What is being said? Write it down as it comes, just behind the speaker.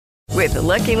With the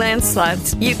Lucky Land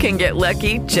Slots, you can get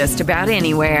lucky just about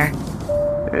anywhere.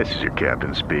 This is your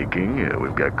captain speaking.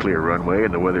 We've got clear runway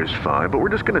and the weather's fine, but we're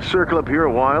just going to circle up here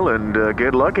a while and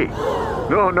get lucky.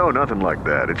 No, nothing like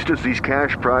that. It's just these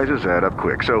cash prizes add up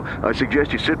quick. So I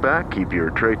suggest you sit back, keep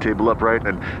your tray table upright,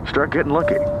 and start getting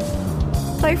lucky.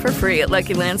 Play for free at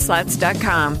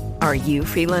LuckyLandSlots.com. Are you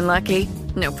feeling lucky?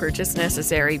 No purchase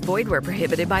necessary. Void where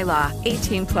prohibited by law.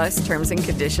 18 plus terms and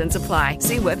conditions apply.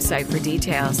 See website for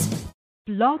details.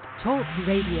 Blog Talk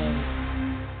Radio.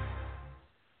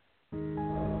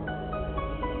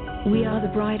 We Are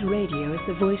the Bride Radio is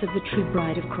the voice of the true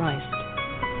bride of Christ.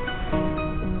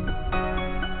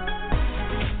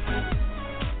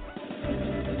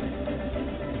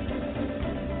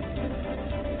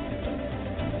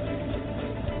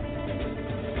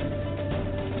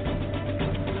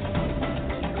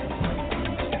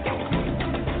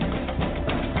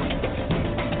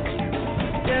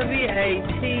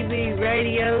 WATB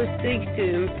Radio seeks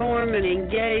to inform and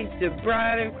engage the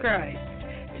bride of Christ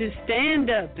to stand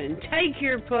up and take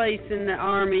your place in the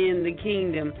army and the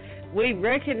kingdom. We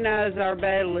recognize our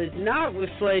battle is not with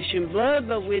flesh and blood,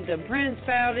 but with the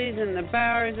principalities and the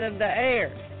powers of the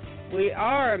air. We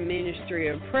are a ministry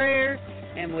of prayer,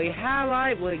 and we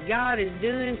highlight what God is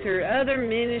doing through other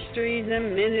ministries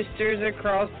and ministers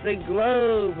across the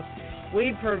globe.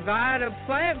 We provide a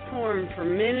platform for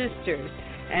ministers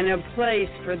and a place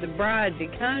for the bride to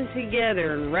come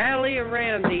together and rally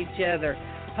around each other,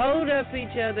 hold up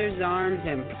each other's arms,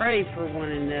 and pray for one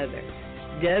another.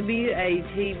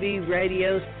 WATB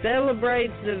Radio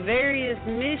celebrates the various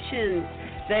missions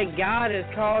that God has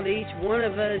called each one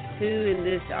of us to in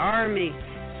this army.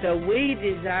 So we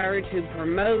desire to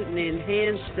promote and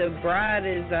enhance the bride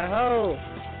as a whole.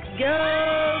 Go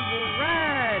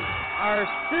bride! Our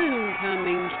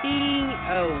soon-coming King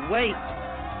awaits.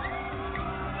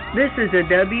 This is a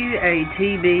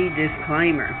WATB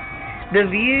disclaimer. The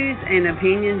views and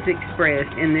opinions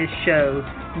expressed in this show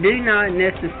do not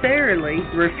necessarily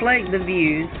reflect the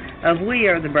views of We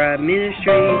Are the Bride Ministries,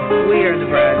 We Are the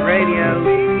Bride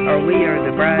Radio, or We Are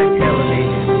the Bride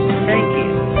Television. Thank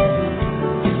you.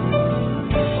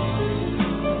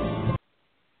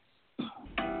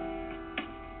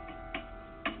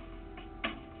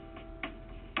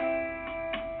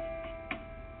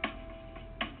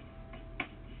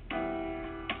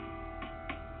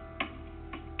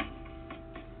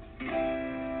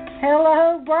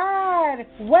 Hello, bride.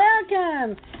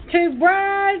 Welcome to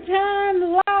Bride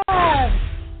Time Live.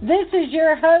 This is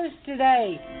your host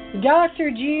today, Dr.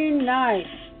 June Knight.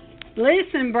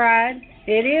 Listen, bride,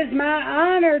 it is my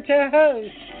honor to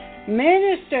host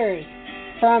ministers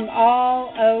from all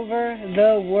over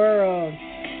the world.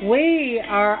 We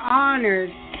are honored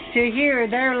to hear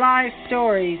their life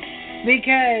stories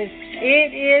because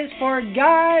it is for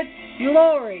God's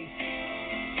glory.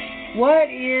 What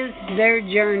is their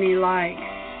journey like?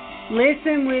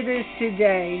 Listen with us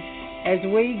today as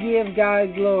we give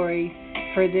God glory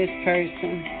for this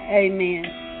person. Amen.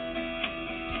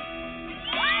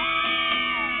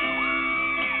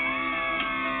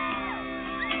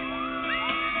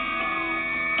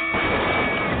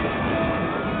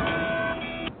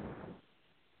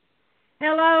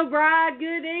 Hello, bride.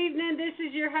 Good evening. This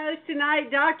is your host tonight,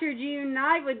 Dr. June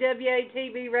Knight with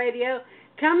WATB Radio.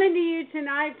 Coming to you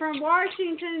tonight from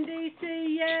Washington,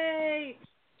 D.C. Yay!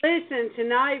 Listen,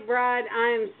 tonight, bride, I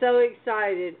am so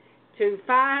excited to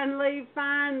finally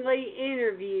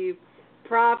interview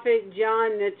Prophet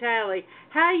John Natale.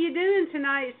 How you doing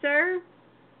tonight, sir?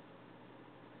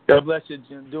 God bless you.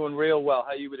 Doing real well.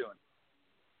 How you doing?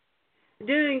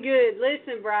 Doing good.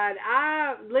 Listen, bride,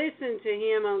 I listened to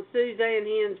him on Suzanne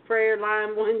Henn's prayer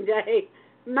line one day.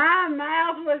 My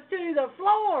mouth was to the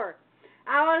floor.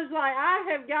 I was like, I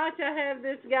have got to have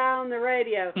this guy on the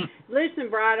radio. Listen,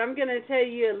 bride, I'm going to tell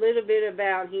you a little bit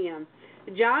about him.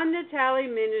 John Natale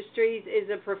Ministries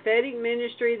is a prophetic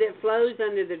ministry that flows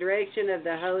under the direction of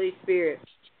the Holy Spirit.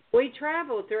 We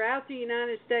travel throughout the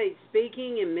United States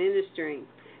speaking and ministering.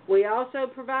 We also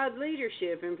provide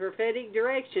leadership and prophetic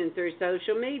direction through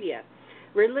social media,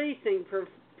 releasing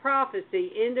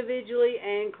prophecy individually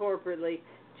and corporately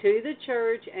to the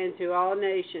church and to all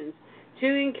nations, to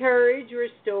encourage,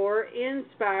 restore,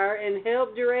 inspire, and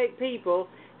help direct people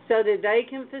so that they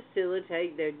can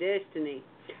facilitate their destiny.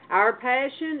 Our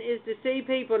passion is to see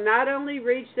people not only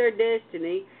reach their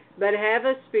destiny, but have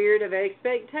a spirit of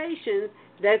expectation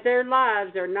that their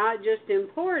lives are not just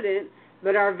important,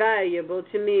 but are valuable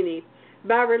to many.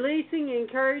 By releasing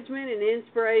encouragement and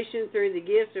inspiration through the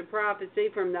gift of prophecy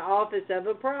from the office of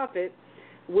a prophet,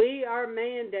 we are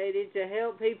mandated to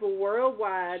help people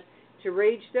worldwide to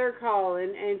reach their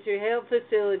calling and to help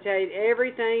facilitate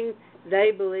everything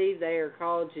they believe they are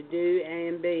called to do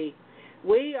and be.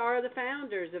 We are the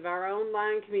founders of our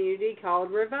online community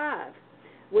called Revive.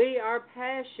 We are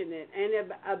passionate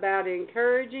and about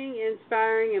encouraging,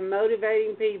 inspiring, and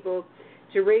motivating people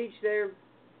to reach their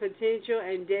potential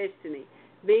and destiny,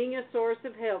 being a source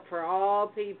of help for all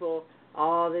people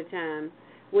all the time.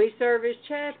 We serve as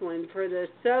chaplain for the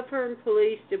Suffern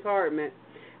Police Department.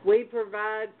 We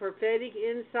provide prophetic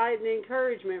insight and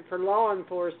encouragement for law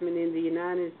enforcement in the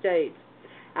United States.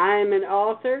 I am an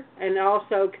author and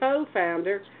also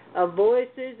co-founder of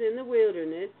Voices in the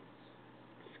Wilderness,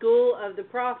 School of the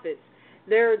Prophets.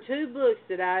 There are 2 books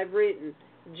that I have written,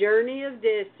 Journey of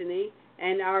Destiny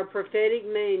and our prophetic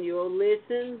manual,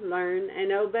 Listen, Learn,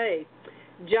 and Obey.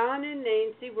 John and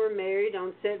Nancy were married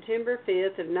on September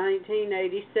 5th of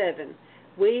 1987.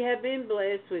 We have been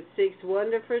blessed with 6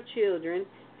 wonderful children,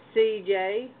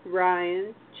 CJ,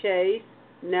 Ryan, Chase,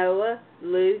 Noah,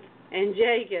 Luke, and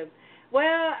Jacob.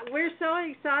 Well, we're so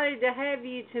excited to have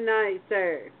you tonight,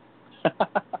 sir.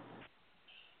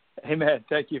 Amen.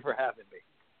 Thank you for having me.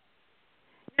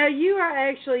 Now, you are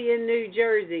actually in New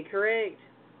Jersey, correct?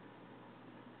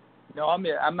 No,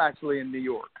 I'm actually in New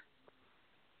York.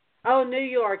 Oh, New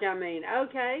York, I mean.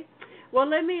 Okay. Well,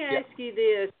 let me ask you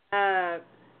this.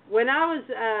 When I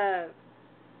was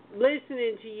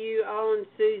listening to you on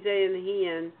Suzanne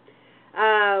Hen,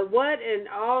 what an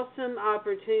awesome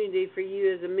opportunity for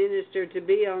you as a minister to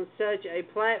be on such a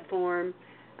platform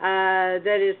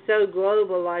that is so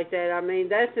global like that. I mean,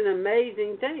 that's an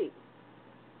amazing thing.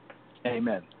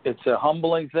 Amen. It's a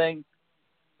humbling thing.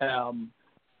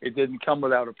 It didn't come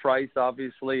without a price,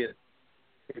 obviously.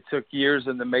 It took years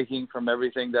in the making from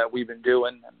everything that we've been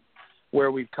doing and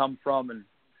where we've come from and,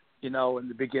 in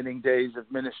the beginning days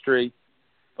of ministry.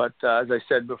 But as I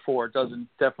said before, it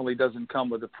definitely doesn't come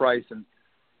with a price. And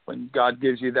when God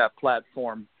gives you that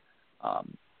platform,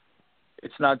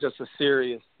 it's not just a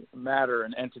serious matter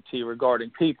and entity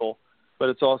regarding people, but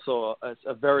it's also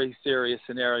a very serious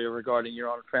scenario regarding your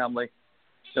own family,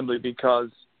 simply because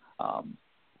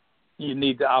you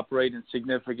need to operate in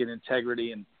significant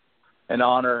integrity and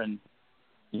honor, and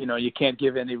you can't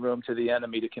give any room to the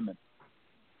enemy to come in.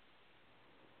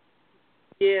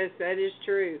 Yes, that is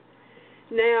true.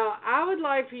 Now, I would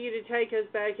like for you to take us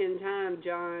back in time,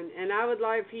 John, and I would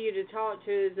like for you to talk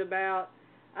to us about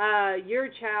your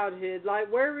childhood.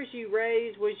 Like, where was you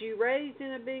raised? Was you raised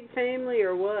in a big family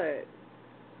or what?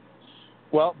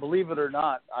 Well, believe it or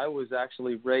not, I was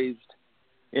actually raised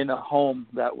in a home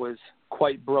that was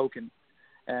quite broken,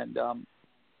 and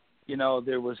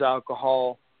there was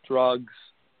alcohol, drugs,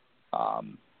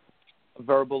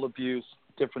 verbal abuse,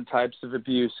 different types of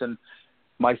abuse. And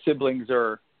my siblings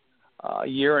are a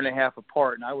year and a half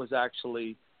apart, and I was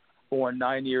actually born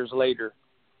 9 years later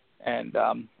and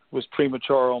was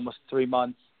premature almost 3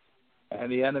 months. And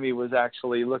the enemy was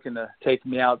actually looking to take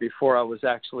me out before I was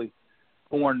actually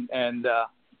born, and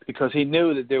because he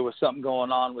knew that there was something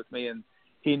going on with me, and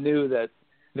he knew that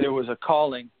there was a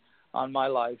calling on my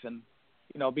life. And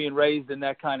being raised in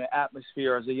that kind of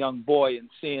atmosphere as a young boy and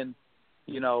seeing,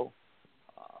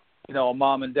 a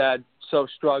mom and dad so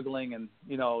struggling, and,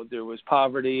 there was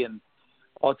poverty and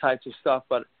all types of stuff.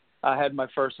 But I had my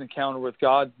first encounter with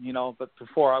God, but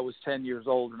before I was 10 years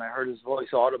old, and I heard his voice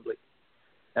audibly.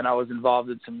 And I was involved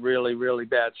in some really, really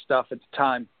bad stuff at the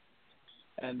time.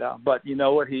 And but you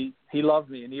know what? He loved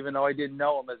me. And even though I didn't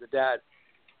know him as a dad,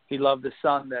 he loved the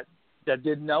son that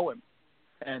didn't know him.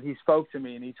 And he spoke to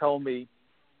me, and he told me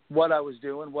what I was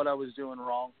doing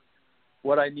wrong,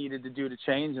 what I needed to do to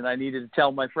change, and I needed to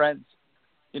tell my friends,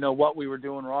 what we were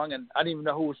doing wrong. And I didn't even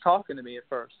know who was talking to me at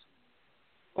first.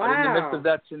 Wow. But in the midst of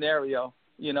that scenario,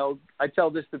 I tell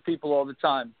this to people all the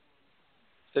time,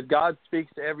 that God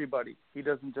speaks to everybody. He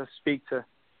doesn't just speak to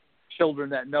children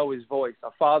that know his voice.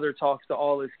 A father talks to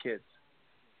all his kids,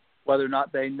 whether or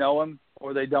not they know him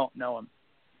or they don't know him.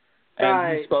 And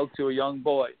right. He spoke to a young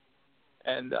boy.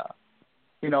 And,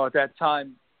 at that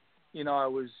time, I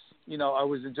was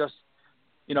just,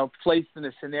 placed in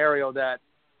a scenario that,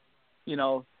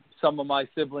 some of my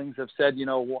siblings have said,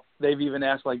 they've even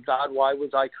asked, like, God, why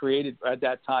was I created at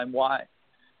that time? Why?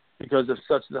 Because of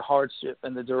such the hardship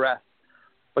and the duress.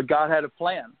 But God had a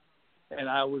plan. And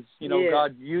I was,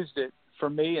 God used it for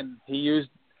me, and he used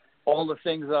all the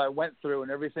things that I went through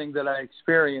and everything that I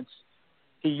experienced,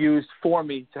 he used for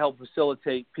me to help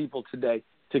facilitate people today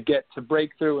to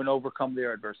break through and overcome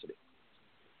their adversity.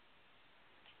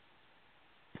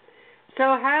 So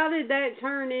how did that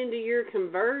turn into your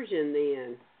conversion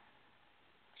then?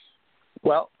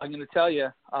 Well, I'm going to tell you,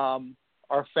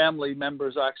 our family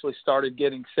members actually started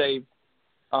getting saved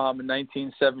in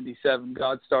 1977,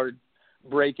 God started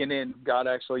breaking in. God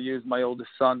actually used my oldest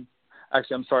son.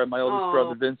 Actually, I'm sorry, my oldest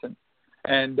brother, Vincent.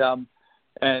 And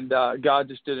God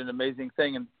just did an amazing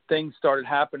thing, and things started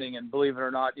happening. And believe it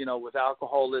or not, with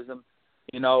alcoholism,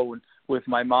 with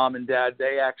my mom and dad,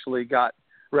 they actually got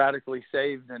radically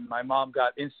saved, and my mom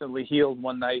got instantly healed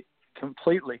one night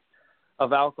completely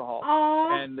of alcohol.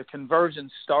 And the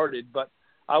conversion started. But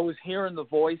I was hearing the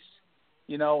voice,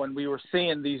 and we were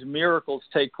seeing these miracles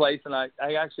take place. And I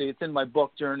actually, it's in my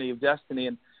book, Journey of Destiny,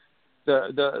 and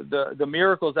the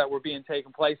miracles that were being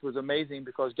taken place was amazing,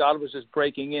 because God was just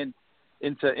breaking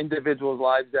into individuals'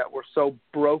 lives that were so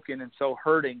broken and so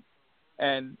hurting.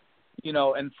 And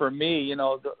and for me,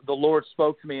 the Lord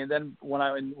spoke to me. And then when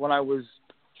I was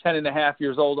 10 and a half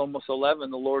years old, almost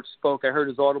 11, the Lord spoke. I heard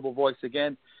his audible voice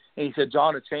again, and he said,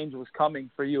 "John, a change was coming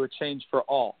for you, a change for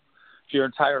all, for your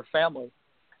entire family."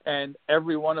 And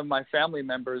every one of my family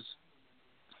members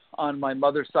on my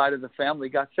mother's side of the family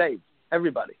got saved.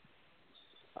 Everybody,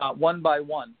 one by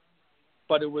one.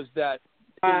 But it was that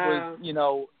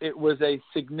it was a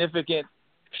significant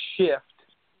shift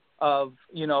of,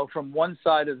 from one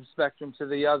side of the spectrum to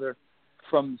the other,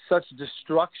 from such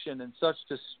destruction and such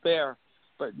despair,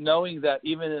 but knowing that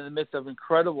even in the midst of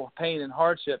incredible pain and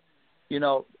hardship,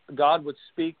 God would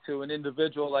speak to an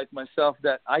individual like myself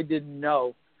that I didn't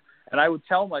know. And I would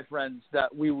tell my friends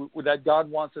that that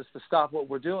God wants us to stop what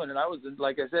we're doing. And I was,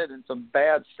 like I said, in some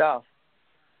bad stuff.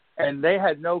 And they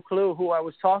had no clue who I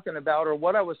was talking about or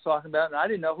what I was talking about, and I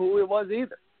didn't know who it was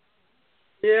either.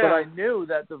 Yeah. But I knew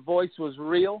that the voice was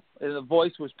real, and the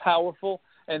voice was powerful,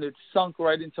 and it sunk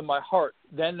right into my heart.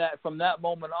 Then from that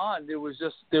moment on,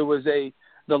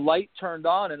 the light turned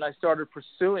on, and I started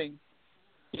pursuing,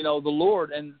 the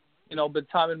Lord. And by the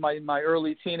time in my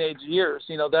early teenage years,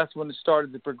 that's when it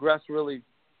started to progress really,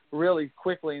 really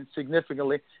quickly and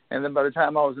significantly. And then by the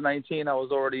time I was 19, I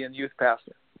was already a youth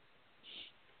pastor.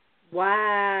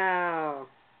 Wow.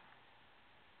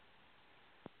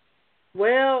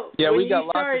 Well, yeah, we got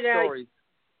lots of stories.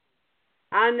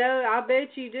 I know, I bet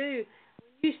you do.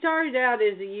 When you started out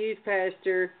as a youth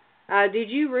pastor, did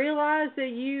you realize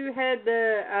that you had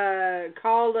the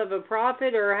call of a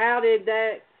prophet, or how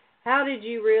did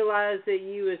you realize that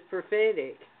you was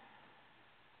prophetic?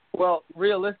 Well,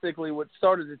 realistically, what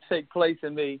started to take place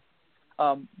in me,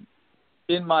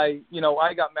 in my,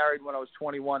 I got married when I was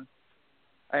 21.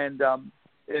 And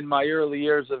in my early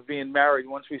years of being married,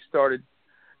 once we started,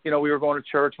 we were going to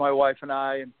church, my wife and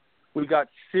I, and we got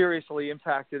seriously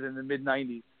impacted in the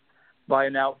mid-'90s by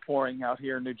an outpouring out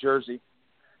here in New Jersey.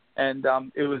 And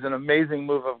it was an amazing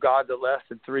move of God that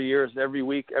lasted 3 years, every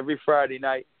week, every Friday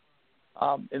night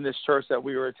in this church that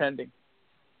we were attending.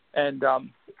 And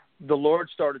the Lord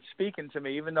started speaking to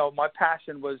me, even though my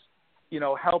passion was,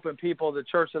 helping people. The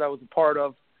church that I was a part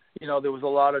of, there was a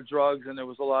lot of drugs, and there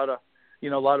was a lot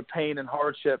of pain and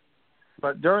hardship.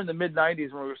 But during the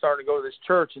mid-'90s, when we were starting to go to this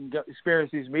church and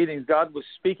experience these meetings, God was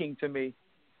speaking to me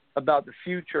about the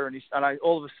future. And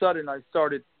all of a sudden, I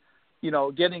started,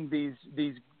 getting these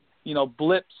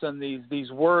blips and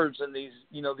these words and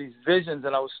these visions,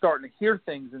 and I was starting to hear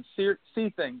things and see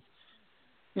things.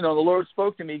 The Lord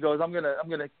spoke to me. He goes, I'm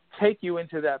gonna take you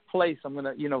into that place.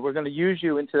 We're gonna use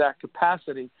you into that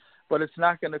capacity, but it's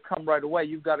not gonna come right away.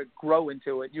 You've got to grow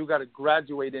into it. You've got to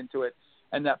graduate into it,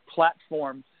 and that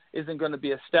platform isn't going to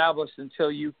be established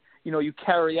until you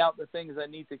carry out the things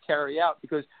that need to carry out,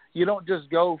 because you don't just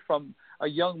go from a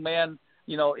young man,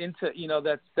 into,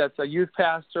 that's a youth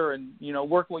pastor and,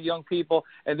 working with young people,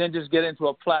 and then just get into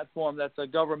a platform that's a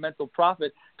governmental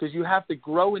prophet, because you have to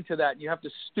grow into that, and you have to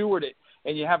steward it,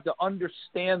 and you have to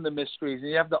understand the mysteries,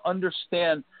 and you have to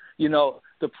understand,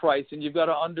 the price, and you've got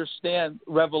to understand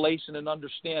revelation and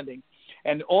understanding.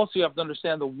 And also you have to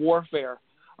understand the warfare,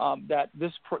 that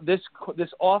this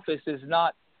office is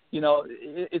not,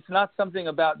 it's not something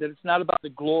about that. It's not about the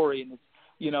glory, and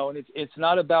it's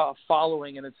not about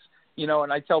following, and it's,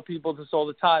 and I tell people this all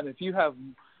the time. If you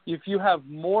have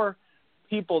more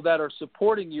people that are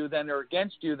supporting you than are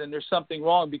against you, then there's something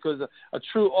wrong, because a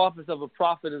true office of a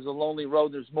prophet is a lonely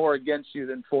road. There's more against you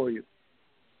than for you.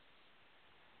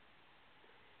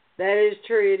 That is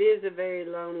true. It is a very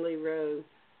lonely road.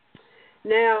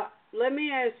 Now, let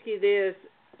me ask you this.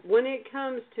 When it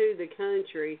comes to the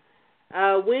country,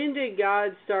 when did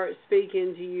God start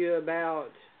speaking to you about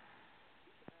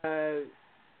the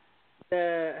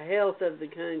health of the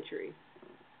country?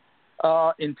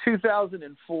 In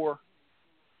 2004,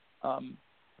 I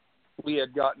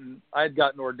had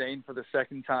gotten ordained for the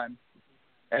second time,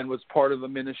 and was part of a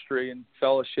ministry and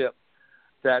fellowship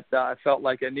that I felt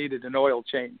like I needed an oil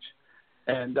change.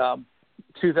 And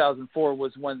 2004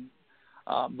 was when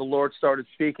the Lord started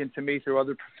speaking to me through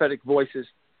other prophetic voices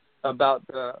about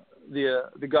the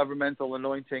governmental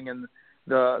anointing and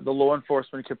the law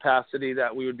enforcement capacity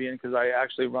that we would be in, because I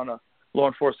actually run a law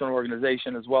enforcement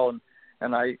organization as well,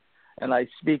 and I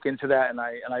speak into that, and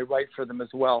I write for them as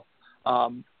well.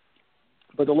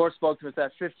 But the Lord spoke to us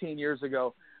that 15 years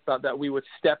ago about that we would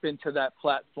step into that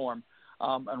platform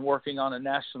and working on a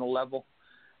national level,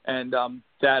 and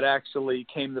that actually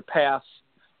came to pass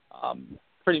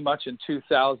pretty much in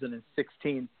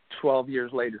 2016, 12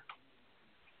 years later.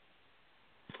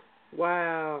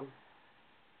 Wow.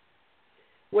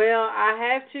 Well, I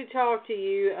have to talk to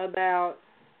you about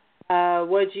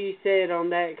what you said on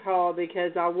that call,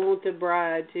 because I want the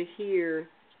bride to hear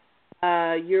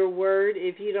your word,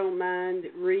 if you don't mind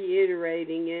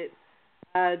reiterating it.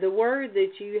 The word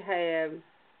that you have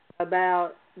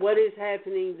about what is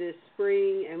happening this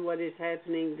spring and what is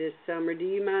happening this summer. Do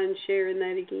you mind sharing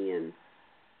that again?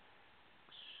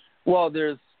 Well,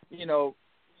 there's,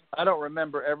 I don't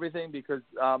remember everything, because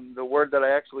the word that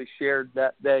I actually shared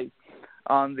that day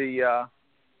on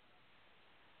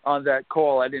that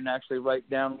call, I didn't actually write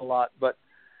down a lot, but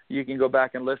you can go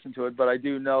back and listen to it. But I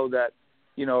do know that,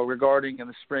 regarding in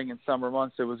the spring and summer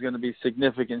months, there was going to be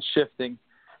significant shifting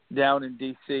down in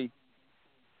D.C.,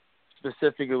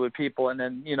 specifically with people, and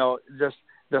then, just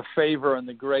the favor and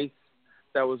the grace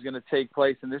that was going to take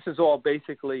place. And this is all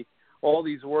basically all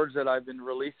these words that I've been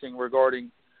releasing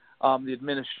regarding the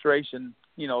administration,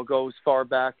 goes far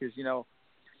back as,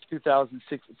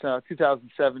 2006,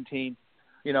 2017,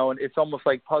 and it's almost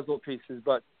like puzzle pieces.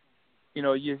 But,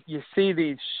 you see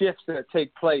these shifts that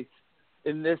take place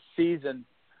in this season,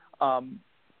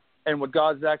 and what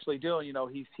God's actually doing,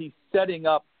 he's setting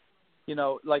up,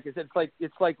 like I said,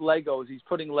 it's like Legos. He's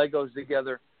putting Legos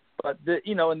together. But,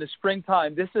 in the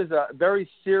springtime, this is a very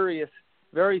serious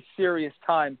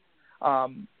time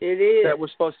it is. that we're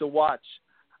supposed to watch.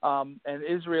 And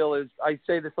Israel is, I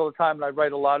say this all the time, and I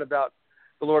write a lot about,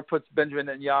 the Lord puts Benjamin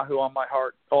Netanyahu on my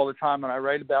heart all the time, and I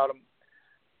write about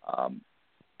him.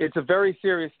 It's a very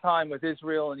serious time with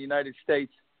Israel and the United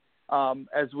States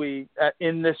as we,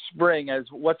 in this spring, as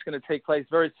what's going to take place,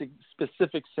 very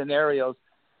specific scenarios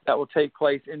that will take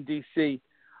place in D.C.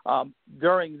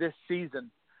 During this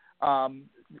season,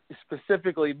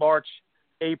 specifically March,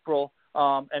 April,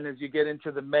 and as you get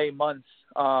into the May months,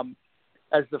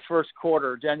 as the first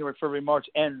quarter, January, February, March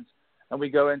ends, and we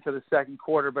go into the second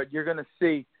quarter. But you're going to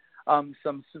see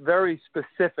some very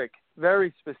specific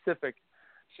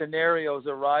scenarios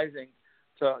arising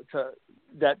to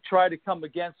that try to come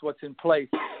against what's in place.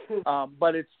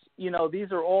 But it's,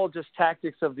 these are all just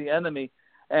tactics of the enemy,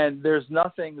 and there's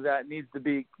nothing that needs to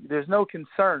be, there's no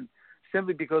concern,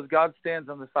 simply because God stands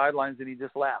on the sidelines and he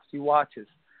just laughs. He watches,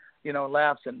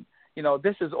 laughs, and,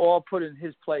 this is all put in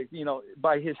his place,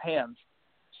 by his hands.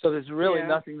 So there's really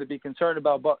nothing to be concerned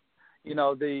about. But,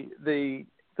 the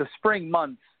spring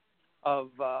months of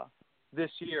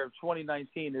this year,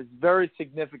 2019, is very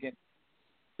significant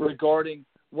regarding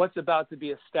what's about to be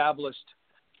established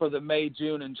for the May,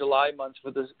 June, and July months,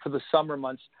 for the summer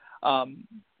months.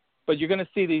 But you're going to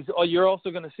see these. You're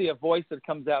also going to see a voice that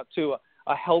comes out too,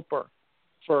 a helper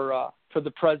for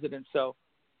the president. So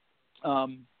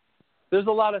there's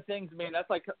a lot of things. I mean, that's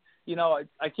like,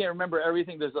 I can't remember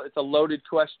everything. It's a loaded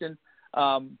question.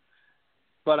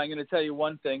 But I'm going to tell you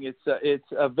one thing.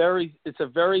 It's a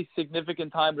very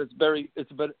significant time, but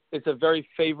it's a very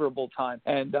favorable time,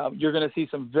 and you're going to see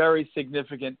some very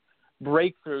significant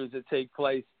breakthroughs that take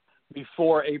place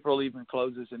before April even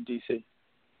closes in D.C.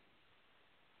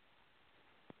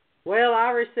 Well, I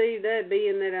received that,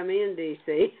 being that I'm in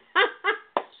D.C.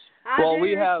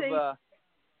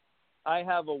 I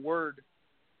have a word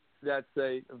that's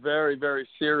a very, very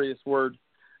serious word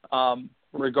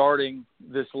regarding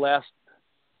this last,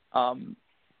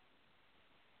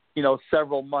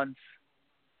 several months,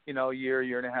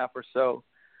 year and a half or so,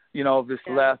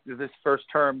 this first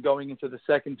term going into the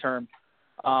second term,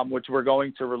 which we're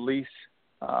going to release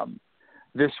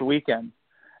this weekend.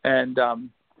 And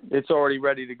it's already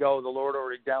ready to go. The Lord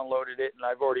already downloaded it, and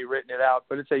I've already written it out.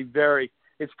 But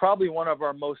it's probably one of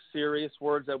our most serious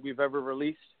words that we've ever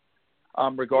released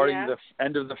regarding the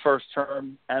end of the first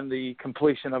term and the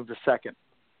completion of the second.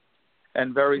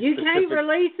 And very You specific. can't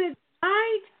release it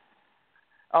tonight?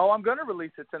 Oh, I'm going to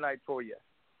release it tonight for you.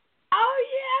 Oh,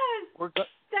 yes.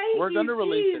 We're going to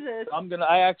release it.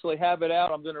 I actually have it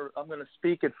out. I'm going to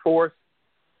speak it forth.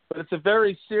 But it's a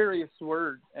very serious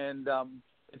word, and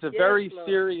it's a very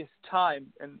serious time.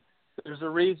 And there's a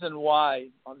reason why.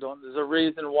 There's a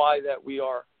reason why that we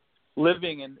are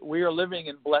living in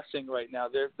blessing right now.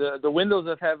 The windows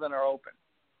of heaven are open.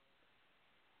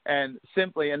 And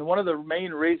one of the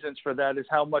main reasons for that is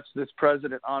how much this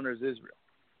president honors Israel.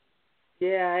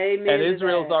 Yeah, amen. And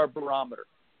Israel's our barometer.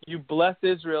 You bless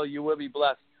Israel, you will be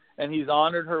blessed. And he's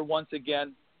honored her once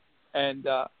again, and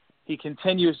he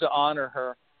continues to honor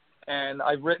her. And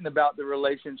I've written about the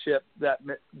relationship that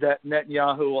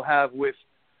Netanyahu will have with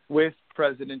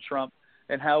President Trump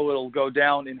and how it'll go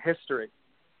down in history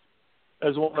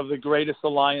as one of the greatest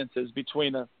alliances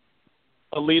between a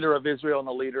leader of Israel and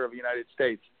a leader of the United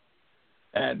States.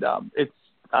 And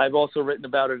I've also written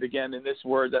about it again in this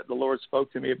word that the Lord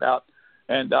spoke to me about.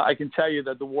 And I can tell you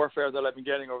that the warfare that I've been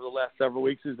getting over the last several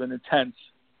weeks has been intense.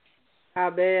 I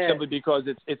bet. Simply because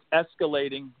it's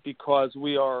escalating, because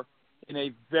we are in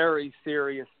a very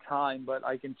serious time. But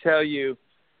I can tell you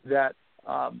that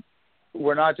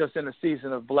we're not just in a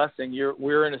season of blessing.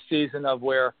 We're in a season of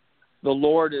where the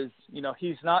Lord is,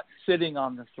 he's not sitting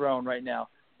on the throne right now.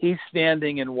 He's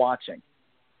standing and watching.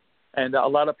 And a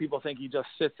lot of people think he just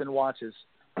sits and watches.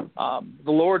 The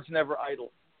Lord's never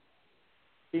idle.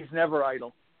 He's never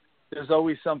idle. There's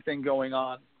always something going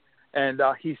on. And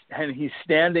he's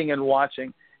standing and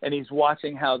watching, and he's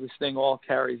watching how this thing all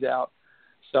carries out.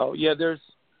 So, yeah,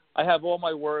 I have all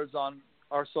my words on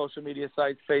our social media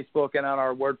sites, Facebook, and on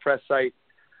our WordPress site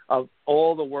of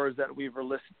all the words that we've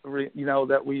released. And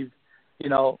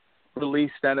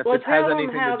if it has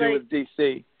anything to do with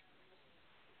DC,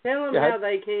 tell them how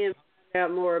they can find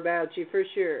out more about you for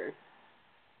sure.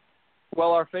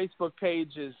 Well, our Facebook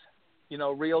page is,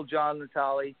 Real John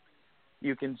Natale.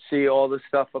 You can see all the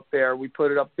stuff up there. We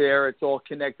put it up there. It's all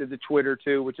connected to Twitter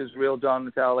too, which is Real John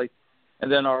Natale,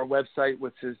 and then our website,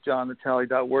 which is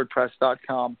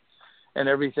johnnatale.wordpress.com, and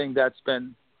everything that's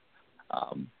been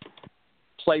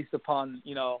placed upon,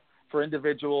 for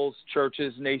individuals,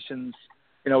 churches, nations.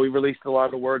 We released a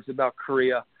lot of words about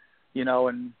Korea,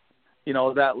 and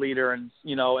that leader, and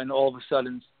and all of a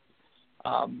sudden,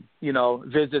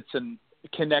 visits and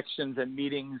connections and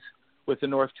meetings with the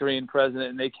North Korean president,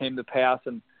 and they came to pass,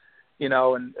 and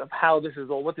and how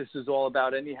what this is all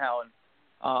about anyhow.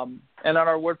 And on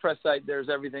our WordPress site, there's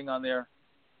everything on there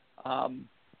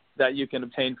that you can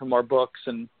obtain from our books,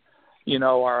 and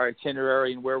our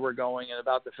itinerary and where we're going, and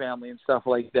about the family and stuff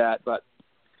like that. But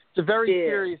it's a very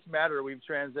serious matter. We've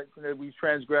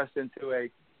transgressed into a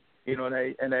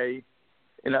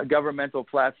governmental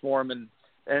platform, and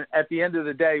at the end of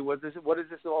the day, what is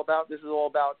this all about? This is all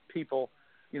about people,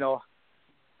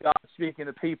 God speaking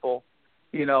to people,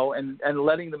 and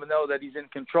letting them know that he's in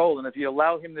control. And if you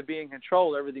allow him to be in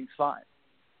control, everything's fine.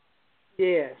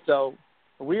 Yeah. So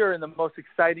we are in the most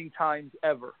exciting times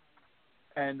ever.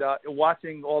 And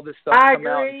watching all this stuff come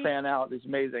out and pan out is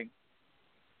amazing.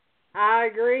 I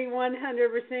agree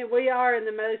 100%. We are in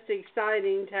the most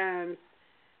exciting times.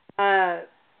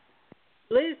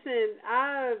 Listen,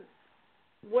 I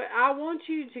want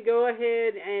you to go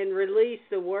ahead and release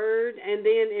the word, and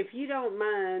then if you don't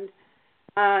mind,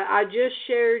 I just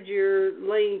shared your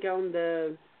link on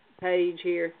the page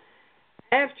here.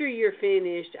 After you're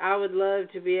finished, I would love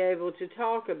to be able to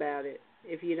talk about it,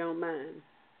 if you don't mind.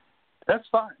 That's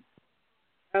fine.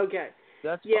 Okay.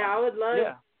 That's fine. I would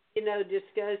love to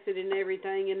discuss it and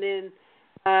everything, and then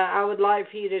I would like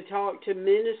for you to talk to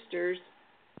ministers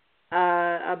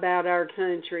about our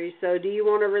country. So do you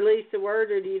want to release the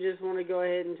word, or do you just want to go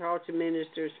ahead and talk to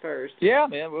ministers first? Yeah,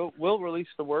 man, we'll release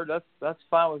the word. That's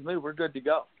fine with me. We're good to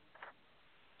go.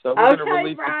 So we're going to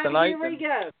release it tonight. Here we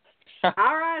go.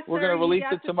 All right, we're going to release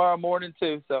it tomorrow morning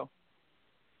too. So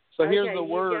here's the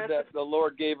word that the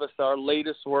Lord gave us, our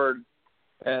latest word,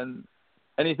 and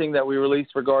anything that we release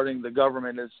regarding the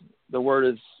government the word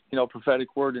is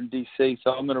prophetic word in DC.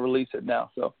 So I'm going to release it now.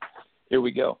 So here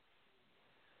we go.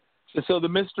 So the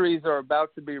mysteries are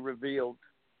about to be revealed.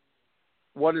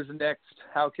 What is next?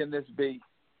 How can this be?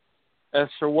 As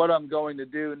for what I'm going to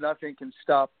do, nothing can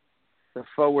stop the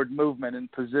forward movement in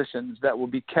positions that will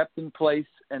be kept in place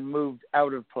and moved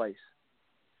out of place.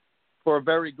 For a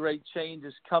very great change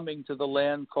is coming to the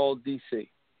land called DC,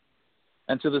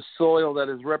 and to the soil that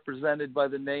is represented by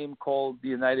the name called the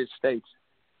United States.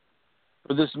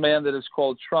 For this man that is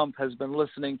called Trump has been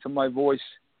listening to my voice,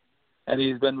 and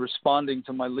he's been responding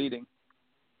to my leading.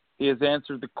 He has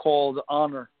answered the call to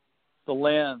honor the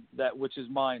land that which is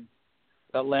mine,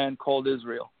 that land called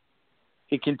Israel.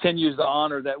 He continues to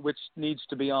honor that which needs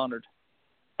to be honored.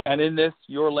 And in this,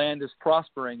 your land is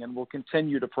prospering and will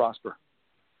continue to prosper.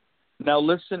 Now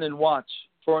listen and watch,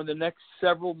 for in the next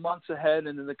several months ahead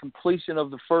and in the completion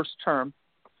of the first term,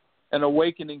 an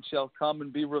awakening shall come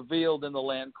and be revealed in the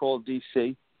land called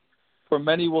DC. For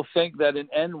many will think that an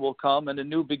end will come and a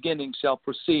new beginning shall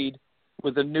proceed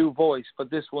with a new voice, but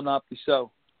this will not be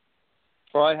so.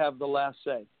 for I have the last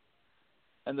say.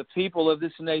 And the people of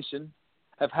this nation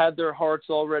have had their hearts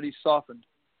already softened.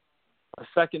 A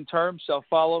second term shall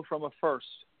follow from a first,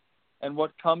 and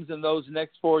what comes in those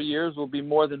next 4 years will be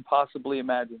more than possibly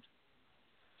imagined.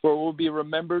 For it will be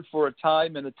remembered for a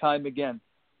time and a time again.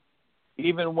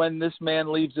 Even when this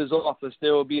man leaves his office,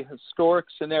 there will be historic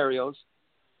scenarios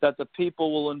that the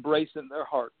people will embrace in their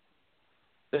heart.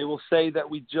 They will say that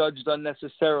we judged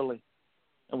unnecessarily,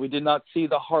 and we did not see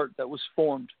the heart that was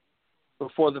formed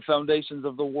before the foundations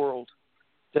of the world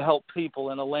to help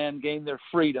people in a land gain their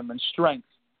freedom and strength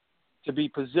to be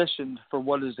positioned for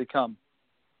what is to come.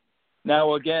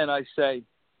 Now again, I say,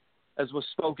 as was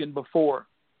spoken before,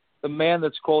 the man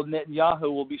that's called Netanyahu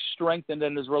will be strengthened,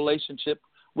 in his relationship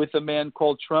with the man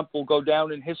called Trump will go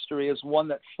down in history as one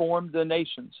that formed the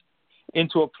nations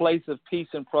into a place of peace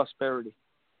and prosperity.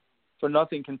 For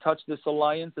nothing can touch this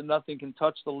alliance, and nothing can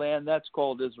touch the land that's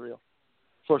called Israel.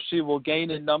 For she will gain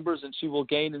in numbers, and she will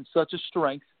gain in such a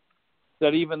strength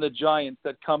that even the giants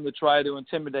that come to try to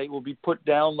intimidate will be put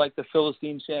down like the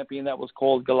Philistine champion that was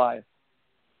called Goliath.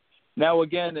 Now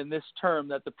again, in this term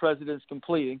that the president is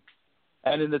completing,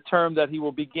 and in the term that he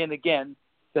will begin again,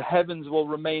 the heavens will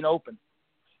remain open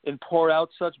and pour out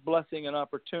such blessing and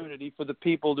opportunity for the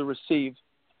people to receive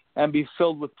and be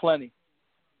filled with plenty.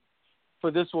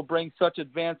 For this will bring such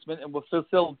advancement and will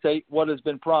facilitate what has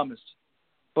been promised.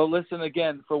 But listen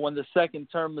again, for when the second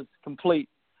term is complete,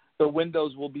 the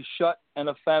windows will be shut, and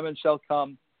a famine shall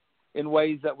come in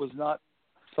ways that was not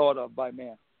thought of by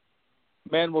man.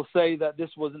 Man will say that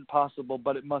this wasn't possible,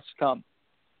 but it must come.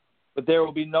 But there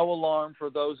will be no alarm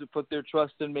for those who put their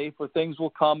trust in me, for things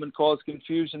will come and cause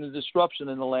confusion and disruption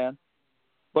in the land.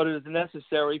 But it is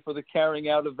necessary for the carrying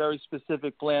out of very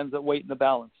specific plans that wait in the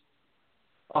balance.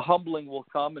 A humbling will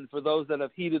come, and for those that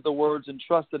have heeded the words and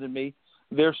trusted in me,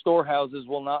 their storehouses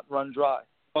will not run dry,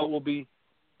 but will be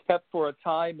kept for a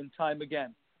time and time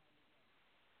again.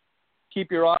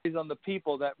 Keep your eyes on the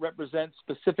people that represent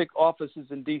specific offices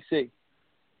in D.C.,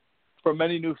 for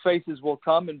many new faces will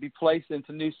come and be placed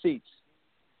into new seats,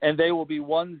 and they will be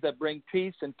ones that bring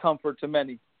peace and comfort to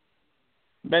many.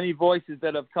 Many voices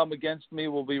that have come against me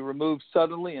will be removed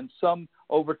suddenly, and some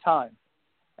over time,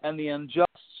 and the unjust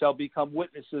shall become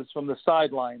witnesses from the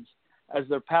sidelines as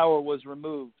their power was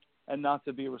removed and not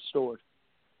to be restored.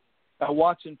 Now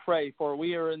watch and pray, for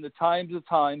we are in the times of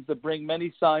times that bring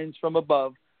many signs from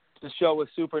above to show a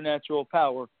supernatural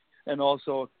power and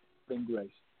also a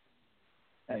grace.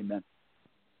 Amen.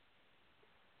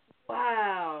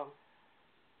 Wow.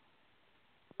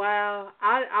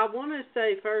 I want to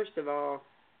say, first of all,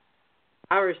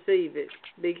 I receive it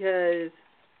because,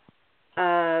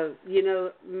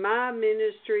 my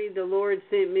ministry, the Lord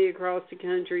sent me across the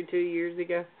country 2 years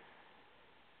ago.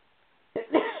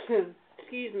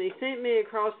 Sent me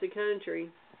across the country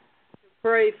to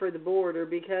pray for the border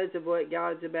because of what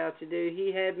God's about to do.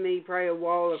 He had me pray a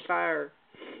wall of fire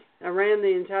around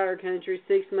the entire country,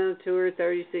 6-month tour,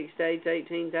 36 states,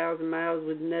 18,000 miles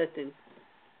with nothing.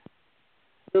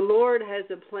 The Lord has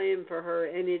a plan for her,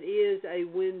 and it is a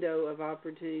window of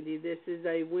opportunity. This is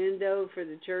a window for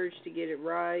the church to get it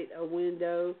right, a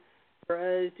window for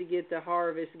us to get the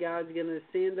harvest. God's going to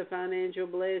send the financial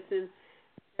blessing.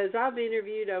 Because I've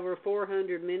interviewed over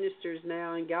 400 ministers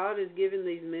now, and God has given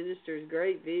these ministers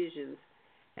great visions,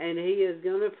 and He is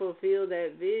going to fulfill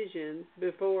that vision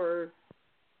before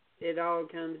it all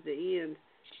comes to end.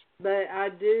 But I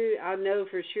know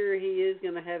for sure He is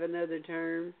going to have another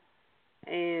term,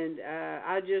 and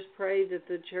I just pray that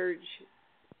the church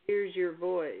hears your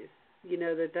voice,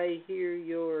 that they hear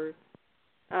your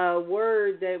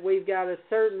word that we've got a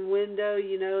certain window,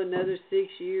 another 6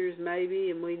 years maybe,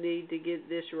 and we need to get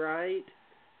this right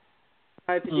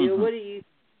type of deal. What do you?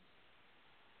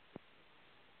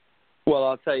 Well,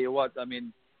 I'll tell you what, the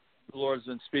Lord's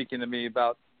been speaking to me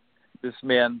about this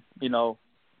man,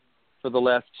 for the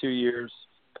last 2 years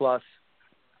plus,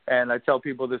 and I tell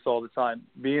people this all the time,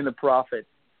 being a prophet,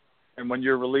 and when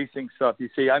you're releasing stuff, you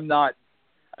see, I'm not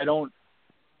in a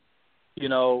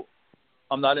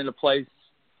place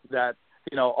that,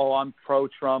 I'm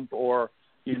pro-Trump or,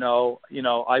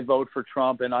 I vote for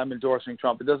Trump and I'm endorsing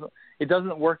Trump. It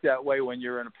doesn't work that way when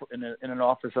you're in an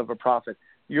office of a prophet.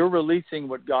 You're releasing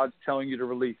what God's telling you to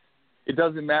release. It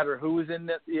doesn't matter who is in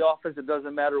the office. It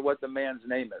doesn't matter what the man's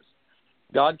name is.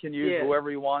 God can use whoever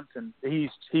He wants, and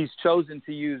He's chosen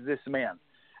to use this man.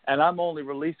 And I'm only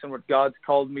releasing what God's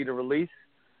called me to release.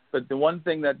 But the one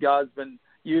thing that God's been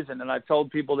using, and I've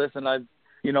told people this, and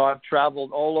I've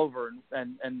traveled all over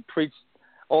and preached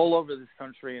all over this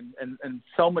country and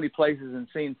so many places and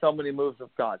seen so many moves of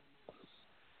God.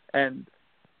 And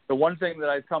the one thing that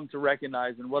I've come to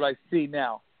recognize and what I see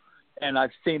now, and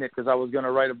I've seen it because I was going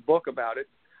to write a book about it,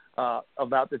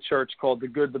 about the church called The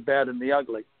Good, the Bad, and the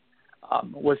Ugly,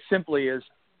 was simply is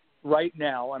right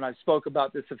now, and I spoke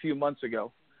about this a few months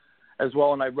ago as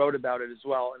well, and I wrote about it as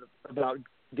well, about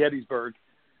Gettysburg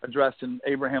Address and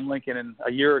Abraham Lincoln, and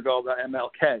a year ago about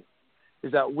MLK,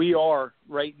 is that we are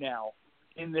right now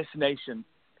in this nation,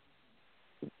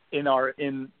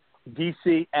 in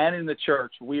D.C. and in the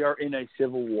church, we are in a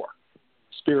civil war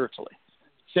spiritually,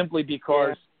 simply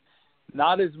because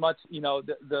not as much,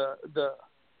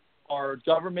 our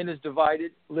government is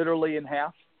divided literally in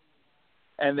half,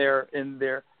 and there's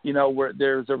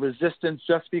a resistance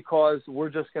just because we're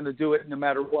just going to do it no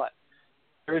matter what.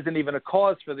 There isn't even a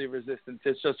cause for the resistance.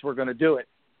 It's just we're going to do it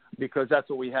because that's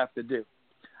what we have to do.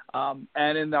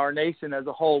 And in our nation as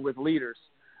a whole, with leaders,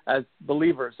 as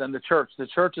believers, and the church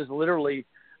is literally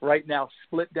right now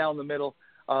split down the middle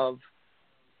of,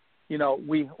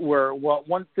 we're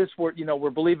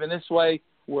believing this way,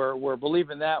 we're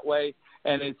believing that way,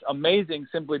 and it's amazing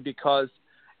simply because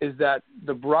is that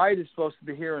the bride is supposed to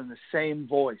be hearing the same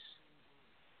voice.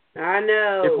 I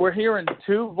know. If we're hearing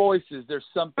two voices, there's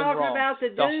something wrong. Talking about the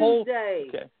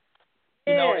doomsday.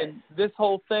 And this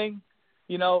whole thing,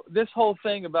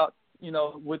 about,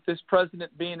 with this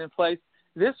president being in place,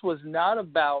 this was not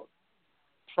about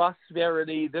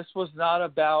prosperity. This was not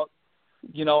about,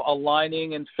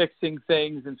 aligning and fixing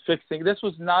things and fixing. This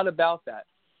was not about that.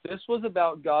 This was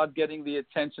about God getting the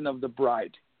attention of the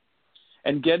bride,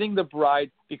 and getting the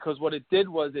bride, because what it did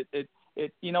was and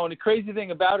the crazy thing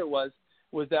about it was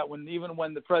that when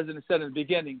the president said in the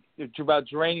beginning it's about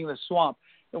draining the swamp,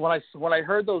 and when I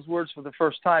heard those words for the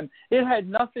first time, it had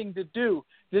nothing to do,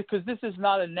 because this is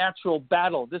not a natural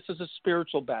battle. This is a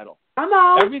spiritual battle. Come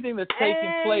on. Everything that's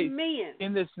taking place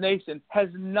in this nation has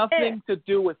nothing to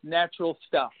do with natural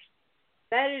stuff.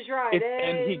 That is right.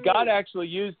 And God actually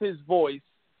used his voice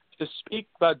to speak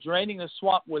about draining the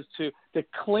swamp, was to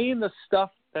clean the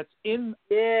stuff that's in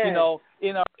in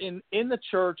the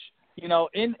church,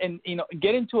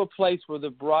 get into a place where the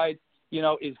bride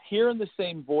is hearing the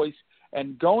same voice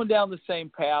and going down the same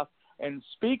path and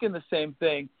speaking the same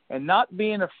thing and not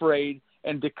being afraid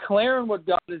and declaring what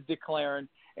God is declaring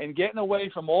and getting away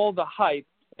from all the hype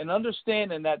and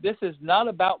understanding that this is not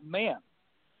about man.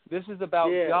 This is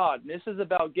about God. This is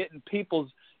about getting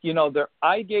people's, their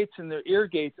eye gates and their ear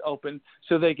gates open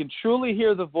so they can truly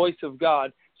hear the voice of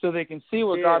God, so they can see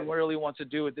what God really wants to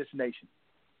do with this nation.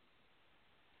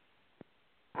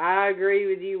 I agree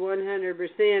with you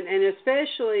 100%. And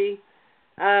especially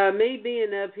me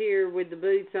being up here with the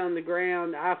boots on the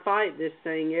ground, I fight this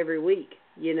thing every week,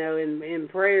 in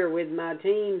prayer with my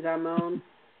teams I'm on.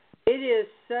 It is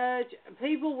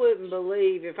people wouldn't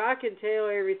believe, if I could tell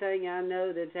everything I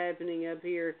know that's happening up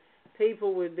here,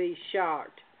 people would be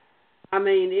shocked. I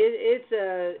mean, it's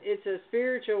a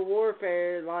spiritual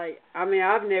warfare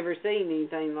I've never seen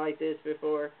anything like this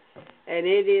before. And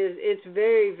it's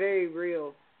very, very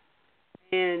real.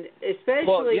 And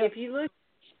especially if you look at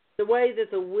the way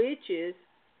that the witches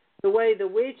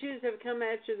have come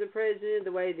after the president,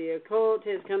 the way the occult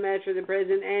has come after the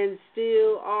president and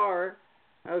still are,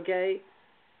 okay?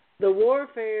 The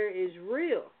warfare is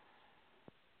real.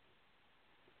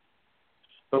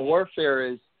 The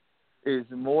warfare is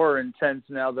more intense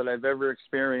now than I've ever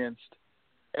experienced,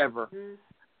 ever. Mm-hmm.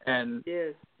 And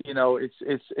it's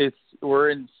we're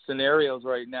in scenarios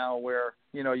right now where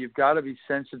you've got to be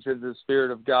sensitive to the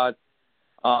Spirit of God,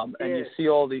 and you see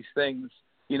all these things,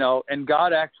 and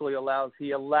God actually allows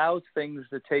things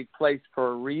to take place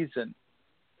for a reason,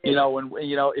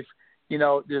 if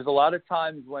there's a lot of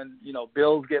times when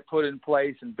bills get put in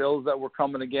place and bills that we're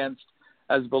coming against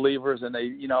as believers, and they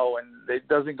and it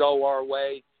doesn't go our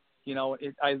way.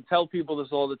 I tell people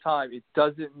this all the time. It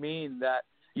doesn't mean that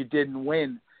you didn't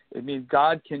win. It means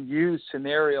God can use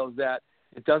scenarios that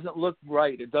it doesn't look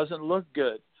right, it doesn't look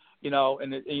good, and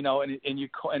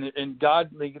God,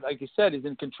 like you said, is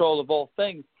in control of all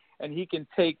things, and He can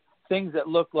take things that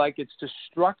look like it's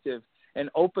destructive and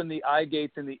open the eye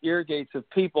gates and the ear gates of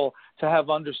people to have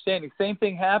understanding. Same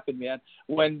thing happened, man,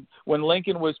 when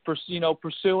Lincoln was pursuing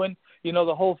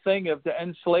the whole thing of to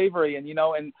end slavery,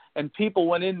 and people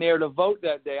went in there to vote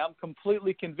that day. I'm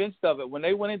completely convinced of it. When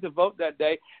they went in to vote that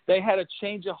day, they had a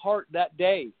change of heart that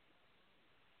day.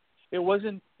 It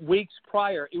wasn't weeks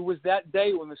prior. It was that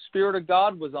day when the Spirit of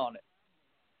God was on it.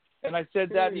 And I said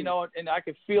that, and I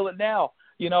could feel it now.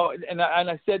 And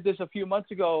I said this a few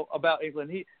months ago about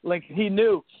England. He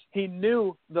knew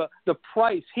the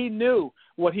price. He knew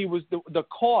what he was, the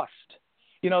cost.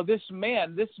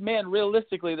 This man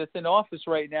realistically that's in office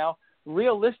right now,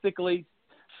 realistically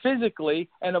physically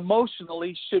and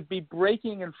emotionally should be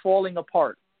breaking and falling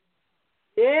apart.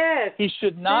 Yes. He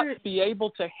should not be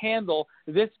able to handle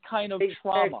this kind of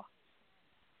trauma.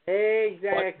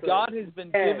 Exactly. But God has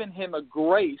been given him a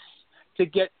grace to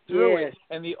get through it.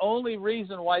 And the only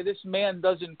reason why this man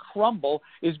doesn't crumble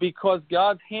is because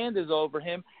God's hand is over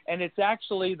him, and it's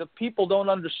actually the people don't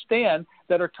understand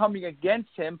that are coming against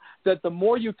him, that the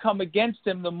more you come against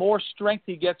him, the more strength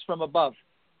he gets from above.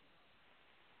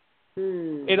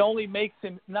 It only makes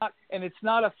him not, and it's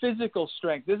not a physical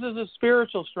strength. This is a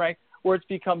spiritual strength where it's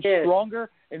become stronger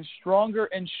and stronger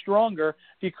and stronger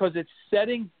because it's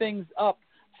setting things up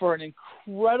for an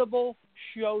incredible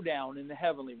showdown in the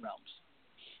heavenly realms.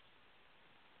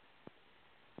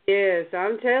 Yes,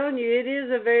 I'm telling you, it is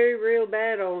a very real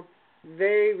battle.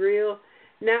 Very real.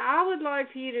 Now, I would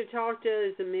like for you to talk to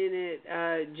us a minute,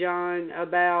 John,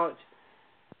 about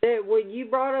that. When you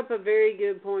brought up a very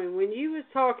good point. When you was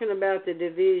talking about the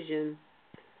division,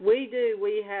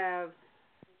 we have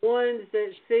ones that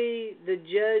see the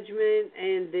judgment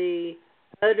and the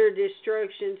utter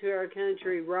destruction to our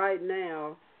country right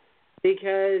now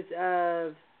because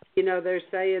of, they're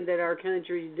saying that our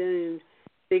country's doomed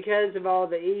because of all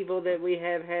the evil that we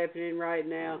have happening right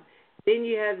now. Then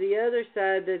you have the other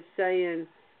side that's saying,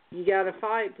 you got to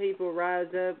fight, people, rise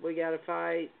up, we got to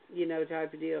fight,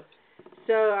 type of deal.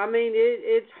 So, I mean,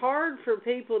 it's hard for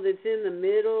people that's in the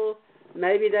middle.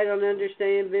 Maybe they don't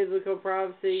understand biblical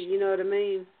prophecy, you know what I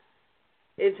mean?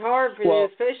 It's hard for them,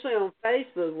 especially on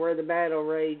Facebook where the battle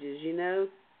rages,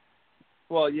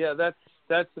 Well, yeah, that's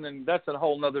a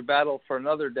whole other battle for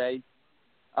another day.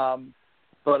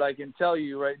 But I can tell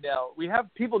you right now,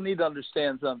 people need to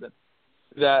understand something,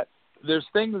 that there's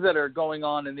things that are going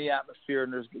on in the atmosphere,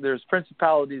 and there's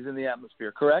principalities in the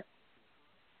atmosphere, correct?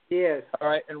 Yes. All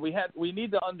right, and we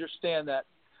need to understand that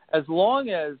as long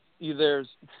as there's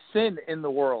sin in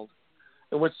the world,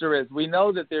 in which there is, we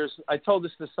know that I told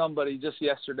this to somebody just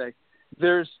yesterday,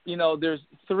 there's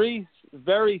three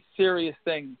very serious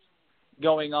things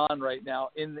going on right now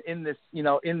in this, in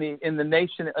the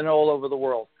nation and all over the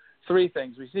world. Three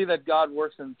things. We see that God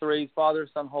works in threes: Father,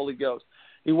 Son, Holy Ghost.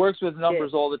 He works with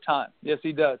numbers all the time. Yes,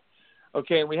 he does.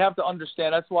 Okay, and we have to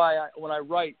understand. That's why when I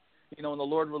write, when the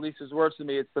Lord releases words to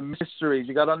me, it's the mysteries.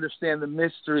 You got to understand the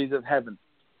mysteries of heaven.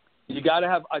 You got to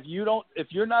have. If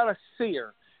you're not a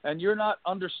seer and you're not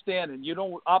understanding, you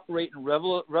don't operate in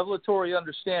revelatory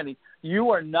understanding,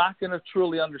 you are not going to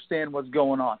truly understand what's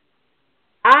going on.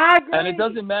 I agree. And it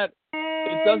doesn't matter.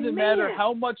 It doesn't matter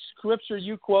how much scripture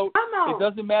you quote. It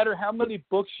doesn't matter how many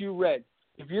books you read.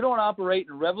 If you don't operate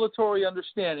in revelatory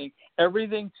understanding,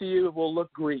 everything to you will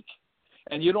look Greek.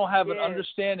 And you don't have an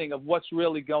understanding of what's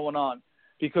really going on,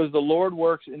 because the Lord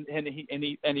works and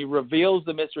he reveals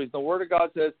the mysteries. The Word of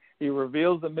God says he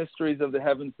reveals the mysteries of the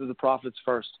heavens to the prophets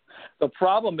first. The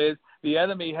problem is the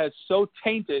enemy has so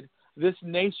tainted this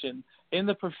nation in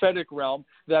the prophetic realm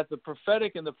that the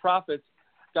prophetic and the prophets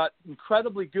got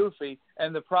incredibly goofy,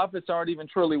 and the prophets aren't even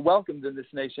truly welcomed in this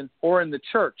nation or in the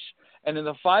church. And in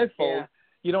the fivefold,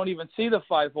 you don't even see the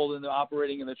fivefold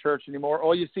operating in the church anymore.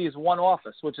 All you see is one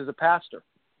office, which is a pastor.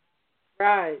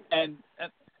 Right. And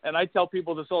I tell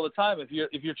people this all the time. If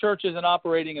your church isn't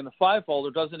operating in the fivefold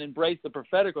or doesn't embrace the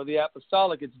prophetic or the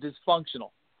apostolic, it's dysfunctional.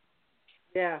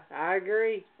 Yeah, I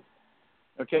agree.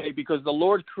 Okay, because the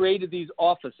Lord created these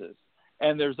offices,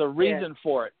 and there's a reason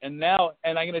for it. And I'm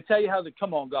going to tell you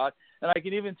come on, God, and I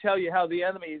can even tell you how the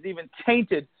enemy has even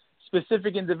tainted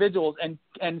specific individuals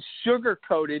and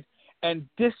sugar-coated and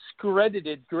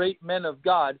discredited great men of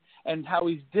God, and how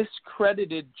he's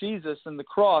discredited Jesus and the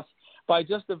cross by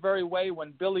just the very way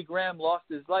when Billy Graham lost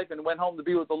his life and went home to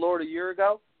be with the Lord a year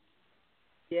ago.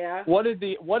 Yeah. What did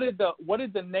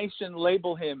the nation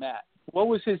label him at? What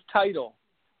was his title?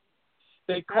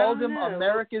 They called him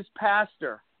America's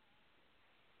pastor.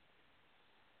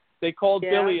 They called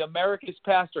Billy America's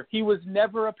pastor. He was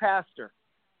never a pastor.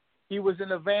 He was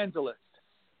an evangelist.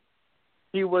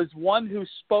 He was one who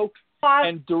spoke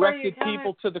and directed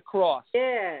people to the cross.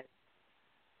 Yes.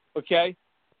 Okay?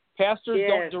 Pastors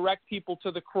don't direct people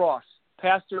to the cross.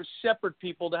 Pastors shepherd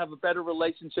people to have a better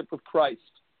relationship with Christ.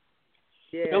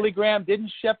 Yeah. Billy Graham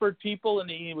didn't shepherd people, and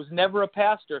he was never a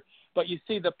pastor. But you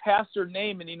see, the pastor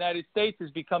name in the United States has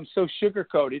become so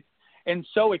sugar-coated and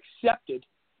so accepted.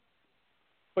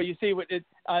 But you see,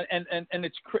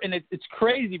 it's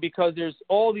crazy because there's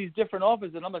all these different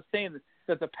offices, and I'm not saying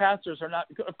that the pastors are not.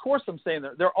 Of course, I'm saying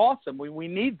they're awesome. We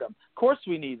need them. Of course,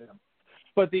 we need them.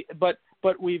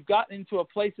 But we've gotten into a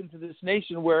place into this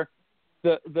nation where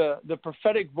the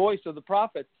prophetic voice of the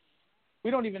prophets,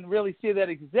 we don't even really see that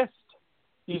exist.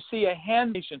 You see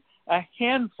a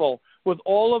handful with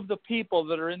all of the people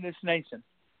that are in this nation.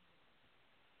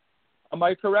 Am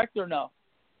I correct or no?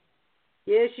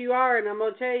 Yes, you are, and I'm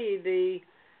going to tell you, the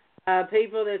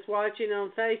people that's watching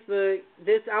on Facebook,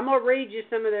 I'm going to read you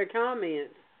some of their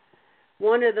comments.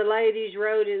 One of the ladies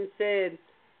wrote and said,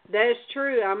 "That's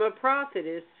true, I'm a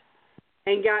prophetess,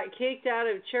 and got kicked out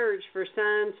of church for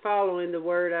signs following the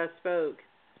word I spoke."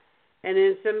 And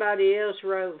then somebody else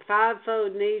wrote,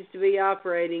 "Fivefold needs to be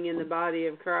operating in the body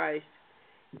of Christ."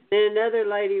 Then another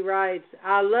lady writes,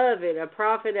 "I love it, a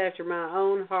prophet after my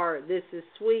own heart. This is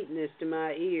sweetness to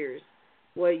my ears."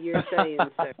 What you're saying,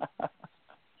 sir.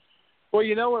 Well,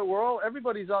 you know what?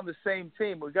 Everybody's on the same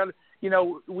team. We got to,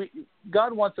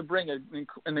 God wants to bring an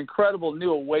incredible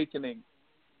new awakening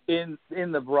in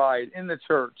the bride, in the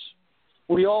church.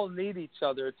 We all need each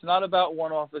other. It's not about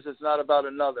one office. It's not about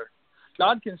another.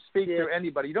 God can speak to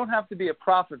anybody. You don't have to be a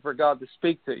prophet for God to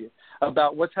speak to you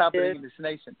about what's happening in this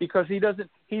nation, because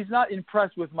he's not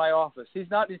impressed with my office. He's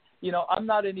not, I'm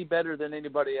not any better than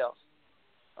anybody else.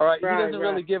 All right. He doesn't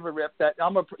really give a rip that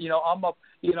I'm a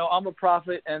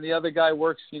prophet and the other guy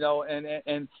works,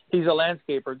 and he's a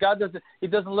landscaper. God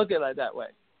doesn't look at it that way.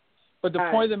 But the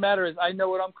point of the matter is, I know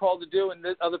what I'm called to do, and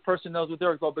the other person knows what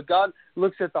they're called. But God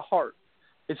looks at the heart.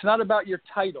 It's not about your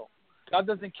title. God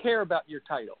doesn't care about your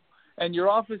title. And your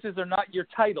offices are not your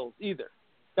titles either.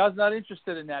 God's not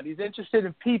interested in that. He's interested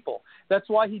in people. That's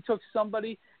why he took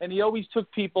somebody, and he always took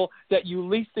people that you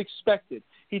least expected.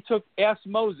 He asked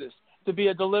Moses to be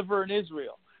a deliverer in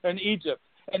Israel and Egypt,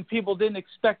 and people didn't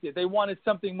expect it. They wanted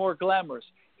something more glamorous.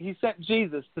 He sent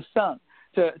Jesus, the Son,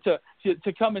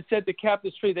 to come and set the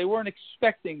captives free. They weren't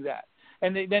expecting that.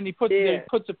 And then he puts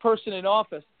a person in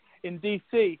office in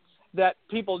D.C. that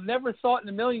people never thought in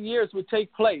a million years would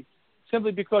take place,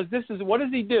 simply because what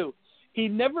does he do? He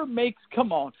never makes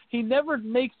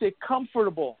it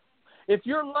comfortable. If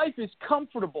your life is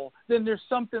comfortable, then there's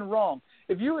something wrong.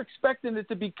 If you're expecting it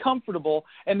to be comfortable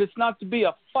and it's not to be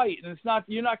a fight, and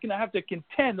you're not going to have to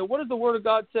contend, what does the Word of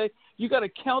God say? You got to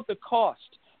count the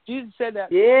cost. Jesus said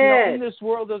that in this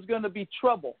world there's going to be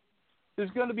trouble.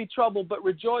 There's going to be trouble, but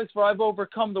rejoice, for I've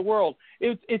overcome the world.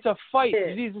 It's a fight.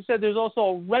 Jesus said there's also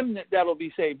a remnant that will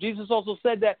be saved. Jesus also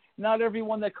said that not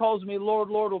everyone that calls me Lord,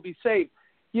 Lord will be saved.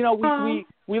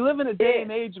 We live in a day and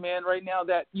age, man, right now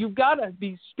that you've got to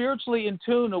be spiritually in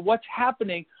tune to what's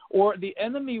happening, or the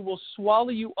enemy will swallow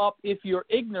you up if you're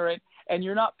ignorant and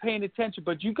you're not paying attention.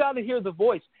 But you got to hear the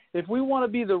voice. If we want to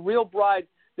be the real bride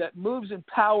that moves in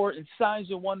power and signs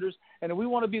and wonders, and if we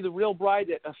want to be the real bride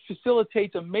that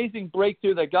facilitates amazing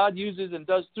breakthrough that God uses and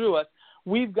does through us,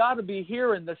 we've got to be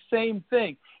hearing the same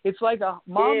thing. It's like a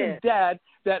mom and dad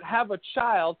that have a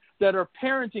child that are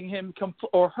parenting him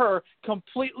or her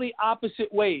completely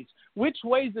opposite ways. Which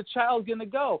way is the child going to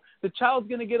go? The child's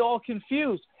going to get all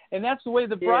confused. And that's the way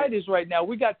the bride is right now.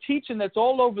 We got teaching that's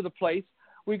all over the place.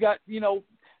 We got,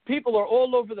 people are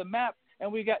all over the map.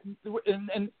 And we got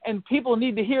and people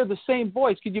need to hear the same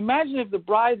voice. Could you imagine if the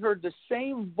bride heard the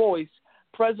same voice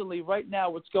presently right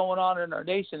now, what's going on in our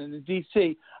nation and in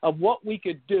D.C., of what we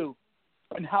could do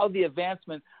and how the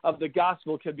advancement of the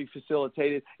gospel could be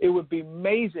facilitated? It would be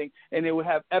amazing, and it would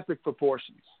have epic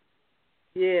proportions.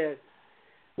 Yes.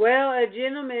 Well, a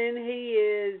gentleman, he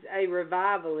is a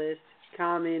revivalist,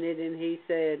 commented, and he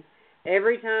said,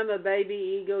 "Every time a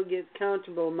baby eagle gets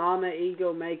comfortable, Mama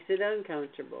Eagle makes it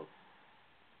uncomfortable."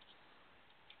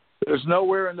 There's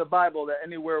nowhere in the Bible that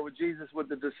anywhere with Jesus, with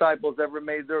the disciples, ever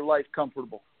made their life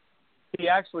comfortable. He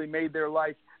actually made their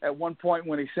life, at one point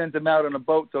when he sent them out on a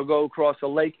boat to go across a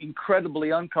lake, incredibly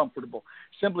uncomfortable,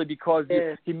 simply because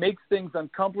he makes things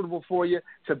uncomfortable for you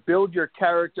to build your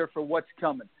character for what's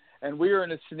coming. And we are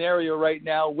in a scenario right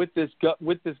now with this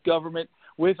government,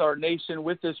 with our nation,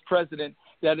 with this president,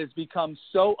 that has become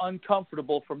so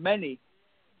uncomfortable for many,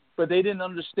 but they didn't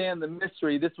understand the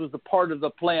mystery. This was the part of the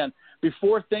plan.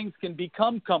 Before things can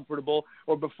become comfortable,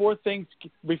 or before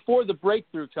the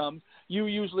breakthrough comes, you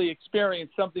usually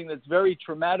experience something that's very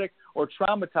traumatic or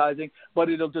traumatizing, but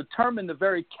it'll determine the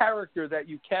very character that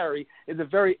you carry, the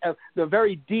very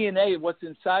DNA of what's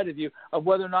inside of you, of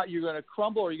whether or not you're going to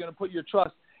crumble, or you're going to put your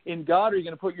trust in God, or you're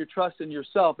going to put your trust in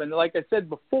yourself. And like I said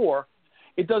before,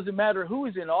 it doesn't matter who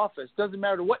is in office, doesn't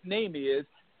matter what name he is.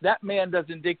 That man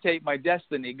doesn't dictate my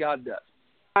destiny. God does.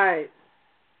 Right.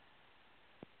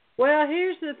 Well,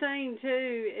 here's the thing,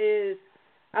 too, is,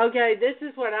 okay, this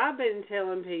is what I've been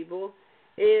telling people,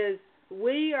 is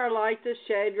we are like the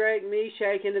Shadrach,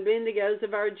 Meshach, and Abednego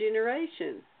of our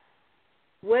generation.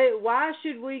 Why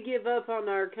should we give up on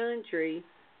our country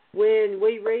when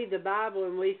we read the Bible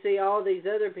and we see all these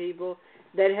other people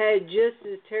that had just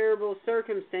as terrible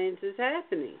circumstances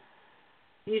happening.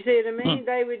 You see what I mean?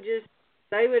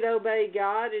 They would obey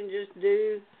God and just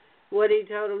do what He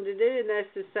told them to do, and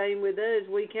that's the same with us.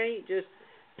 We can't just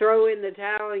throw in the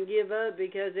towel and give up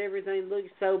because everything looks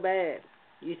so bad.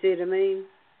 You see what I mean?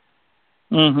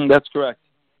 That's correct.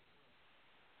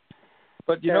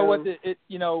 But you know what?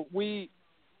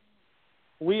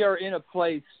 We are in a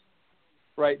place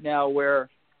right now where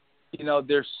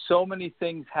there's so many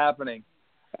things happening,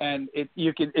 and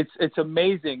it's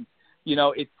amazing.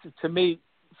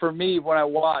 For me when I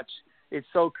watch, it's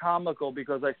so comical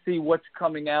because I see what's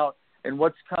coming out and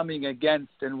what's coming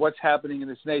against and what's happening in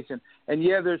this nation. And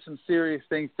there's some serious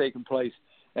things taking place.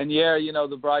 And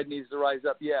the bride needs to rise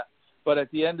up. Yeah, but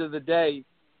at the end of the day,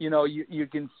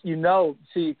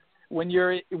 see, when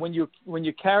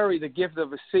you carry the gift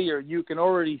of a seer, you can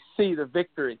already see the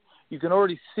victory. You can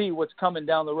already see what's coming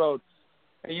down the road.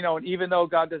 And, and even though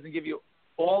God doesn't give you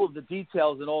all of the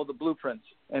details and all the blueprints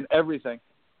and everything,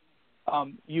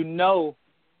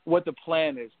 what the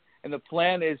plan is. And the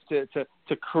plan is to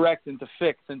correct and to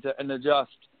fix and to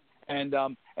adjust. And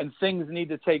things need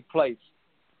to take place.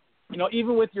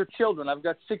 Even with your children, I've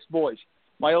got 6 boys.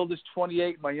 My oldest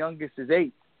 28, my youngest is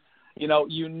 8.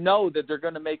 That they're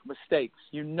going to make mistakes,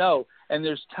 and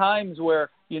there's times where,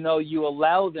 you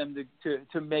allow them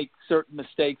to make certain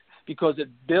mistakes because it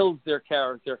builds their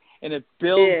character and it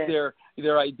builds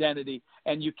their identity,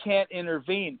 and you can't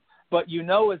intervene. But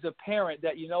as a parent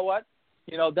that,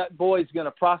 that boy's going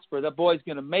to prosper, that boy's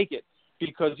going to make it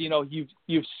because,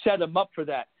 you've set him up for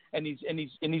that, and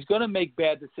he's going to make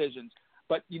bad decisions.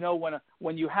 But,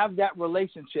 when you have that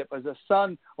relationship, as a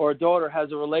son or a daughter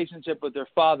has a relationship with their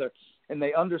father, and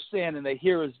they understand and they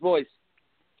hear his voice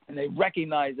and they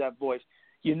recognize that voice,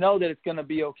 that it's going to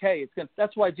be okay.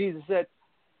 That's why Jesus said,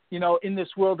 in this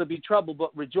world there'll be trouble,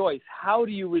 but rejoice. How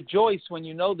do you rejoice when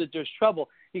you know that there's trouble?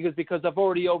 Because I've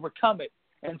already overcome it,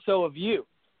 and so have you.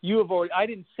 I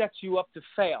didn't set you up to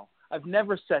fail. I've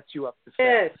never set you up to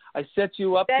fail. Yes. I set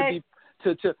you up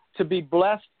to be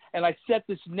blessed, and I set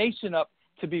this nation up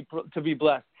to be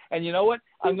blessed. And you know what?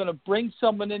 I'm going to bring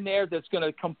someone in there that's going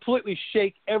to completely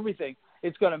shake everything.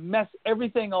 It's going to mess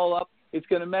everything all up. It's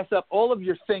going to mess up all of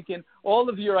your thinking, all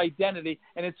of your identity,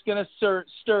 and it's going to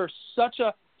stir such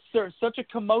a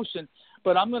commotion.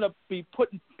 But I'm going to be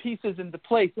putting pieces into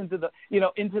place, into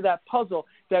that puzzle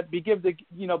that begin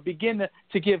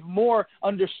to give more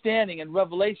understanding and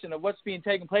revelation of what's being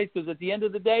taken place. Because at the end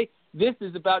of the day, this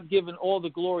is about giving all the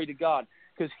glory to God,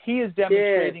 because He is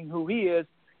demonstrating who He is.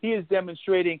 He is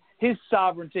demonstrating His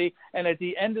sovereignty. And at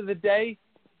the end of the day,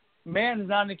 man is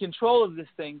not in control of this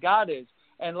thing. God is.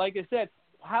 And like I said,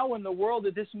 how in the world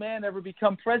did this man ever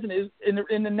become president?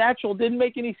 In the natural, didn't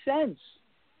make any sense.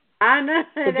 I know.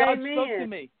 But God spoke to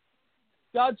me.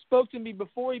 God spoke to me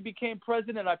before he became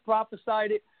president. I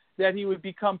prophesied it, that he would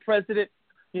become president,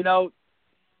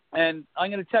 And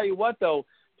I'm going to tell you what, though,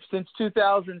 since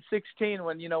 2016,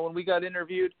 when we got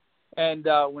interviewed, and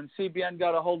when CBN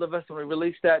got a hold of us and we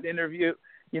released that interview,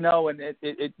 and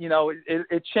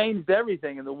it changed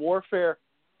everything. And the warfare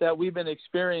that we've been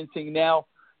experiencing now,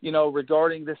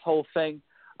 regarding this whole thing,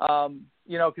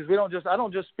 because I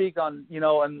don't just speak on,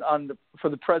 for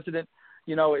the president,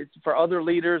 it's for other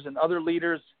leaders and other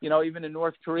leaders, even in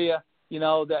North Korea,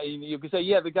 that you can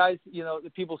say, the guys,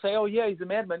 the people say, oh yeah, he's a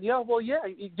madman. Yeah, well, yeah,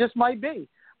 he just might be,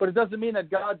 but it doesn't mean that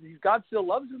God still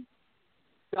loves him.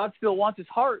 God still wants his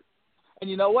heart. And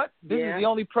you know what? This is the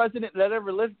only president that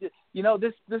ever lived.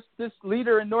 This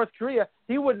leader in North Korea,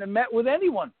 he wouldn't have met with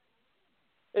anyone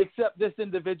except this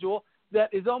individual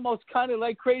that is almost kind of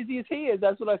like crazy as he is.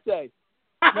 That's what I say.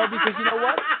 Because you know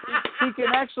what? He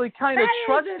can actually kind of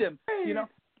trust him.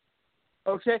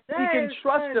 Okay? He can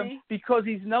trust him because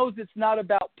he knows it's not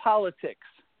about politics.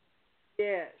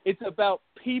 Yes. It's about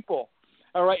people.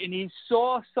 All right? And he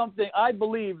saw something. I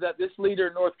believe that this leader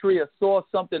in North Korea saw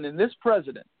something in this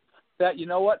president that, you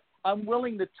know what, I'm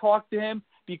willing to talk to him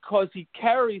because he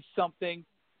carries something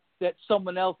that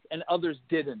someone else and others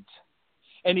didn't.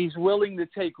 And he's willing to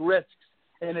take risks.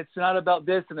 And it's not about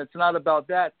this and it's not about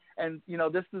that. And,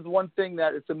 this is one thing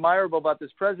that it's admirable about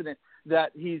this president,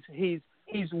 that he's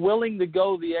willing to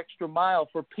go the extra mile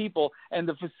for people and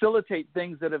to facilitate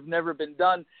things that have never been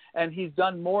done. And he's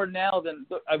done more now than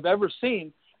I've ever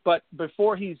seen. But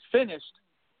before he's finished,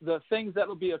 the things that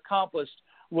will be accomplished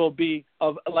will be,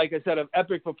 of, like I said, of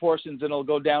epic proportions, and it'll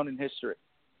go down in history.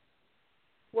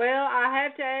 Well, I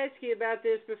have to ask you about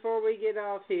this before we get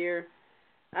off here.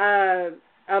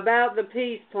 About the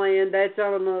peace plan, that's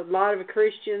on a lot of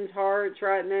Christians' hearts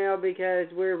right now because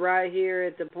we're right here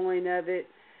at the point of it.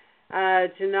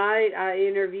 Tonight I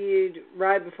interviewed,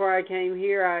 right before I came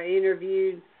here, I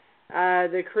interviewed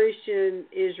the Christian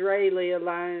Israeli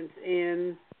Alliance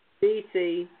in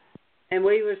D.C., and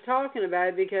we was talking about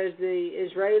it because the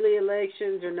Israeli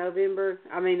elections are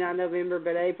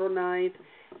April 9th,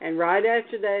 and right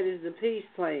after that is the peace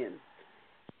plan.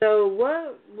 So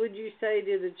what would you say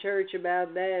to the church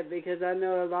about that? Because I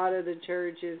know a lot of the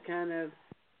church is kind of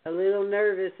a little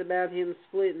nervous about him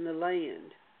splitting the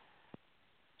land.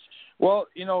 Well,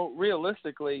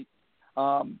 realistically,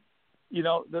 in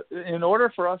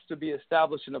order for us to be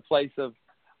established in a place of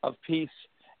peace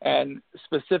and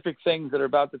specific things that are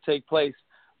about to take place,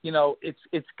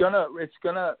 it's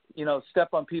gonna step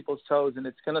on people's toes, and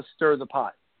it's gonna stir the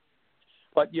pot.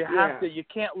 But you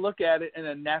can't look at it in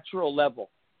a natural level.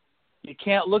 You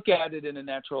can't look at it in a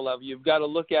natural level. You've got to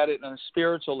look at it on a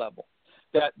spiritual level,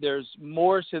 that there's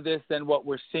more to this than what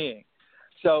we're seeing.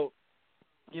 So,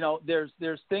 there's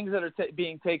things that are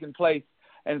being taken place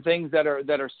and things that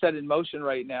are set in motion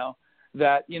right now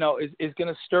that, is going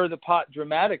to stir the pot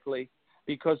dramatically,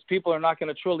 because people are not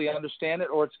going to truly understand it,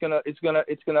 or it's going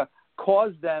to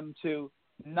cause them to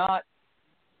not,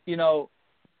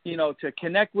 to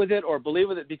connect with it or believe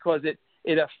with it, because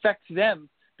it affects them.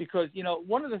 Because,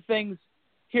 one of the things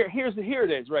here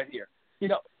it is right here.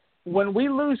 When we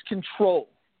lose control,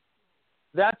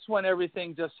 that's when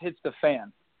everything just hits the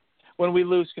fan. When we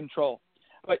lose control.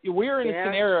 But we're in a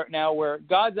scenario now where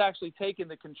God's actually taken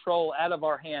the control out of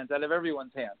our hands, out of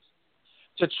everyone's hands,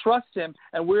 to trust him.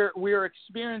 And we're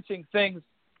experiencing things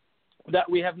that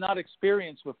we have not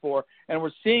experienced before. And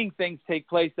we're seeing things take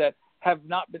place that have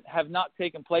not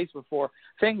taken place before.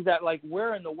 Things that, like,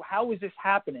 how is this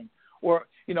happening? Or,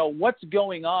 what's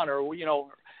going on? Or,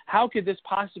 how could this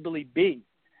possibly be?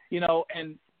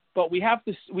 But we have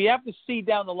to see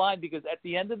down the line, because at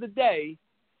the end of the day,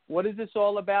 what is this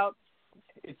all about?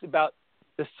 It's about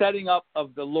the setting up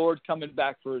of the Lord coming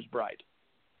back for his bride.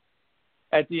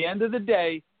 At the end of the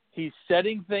day, he's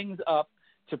setting things up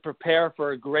to prepare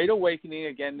for a great awakening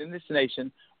again in this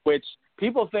nation, which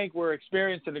people think we're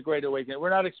experiencing a great awakening. We're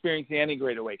not experiencing any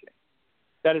great awakening.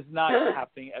 That is not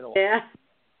happening at all. Yeah.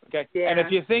 Okay. Yeah. And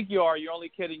if you think you are, you're only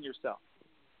kidding yourself.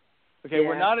 Okay. Yeah.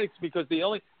 We're not, because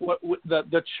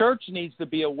the church needs to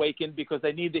be awakened, because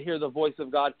they need to hear the voice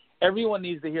of God. Everyone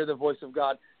needs to hear the voice of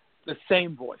God, the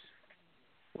same voice.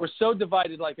 We're so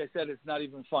divided, like I said, it's not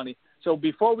even funny. So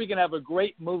before we can have a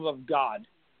great move of God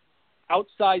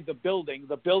outside the building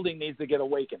needs to get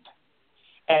awakened.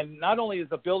 And not only does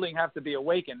the building have to be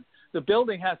awakened, the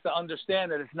building has to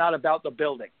understand that it's not about the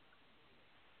building.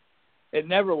 It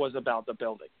never was about the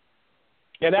building.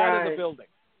 Get out of the building.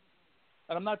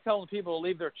 And I'm not telling people to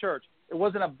leave their church. It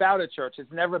wasn't about a church.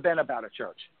 It's never been about a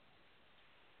church.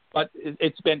 But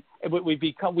we've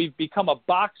become a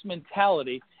box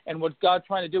mentality, and what God's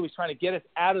trying to do is trying to get us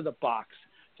out of the box,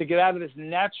 to get out of this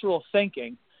natural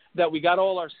thinking that we got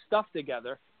all our stuff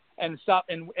together and stop.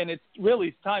 And it's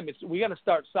really time. We got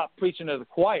to stop preaching to the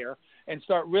choir and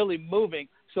start really moving,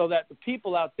 so that the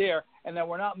people out there, and that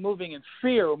we're not moving in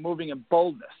fear, we're moving in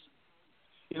boldness.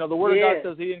 The Word of God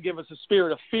says he didn't give us a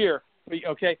spirit of fear,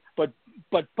 okay, but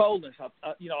boldness,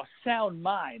 a sound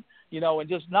mind, and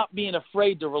just not being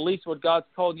afraid to release what God's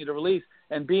called you to release,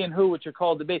 and being what you're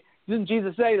called to be. Didn't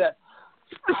Jesus say that?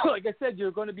 Like I said,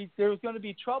 there's going to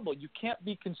be trouble. You can't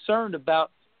be concerned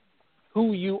about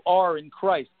who you are in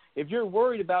Christ. If you're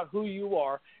worried about who you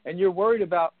are, and you're worried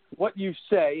about what you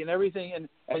say and everything,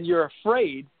 and you're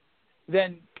afraid,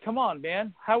 then come on,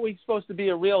 man. How are we supposed to be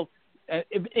a real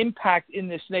impact in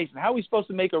this nation? How are we supposed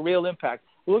to make a real impact?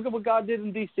 Look at what God did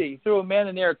in D.C. He threw a man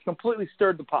in there, completely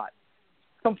stirred the pot.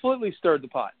 And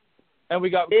we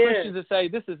got Christians that say,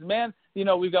 this is man.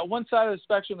 We've got one side of the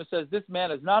spectrum that says this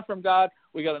man is not from God.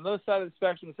 We got another side of the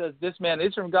spectrum that says this man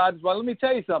is from God. Well, let me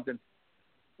tell you something.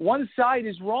 One side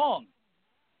is wrong.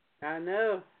 I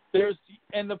know.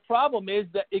 And the problem is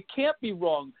that it can't be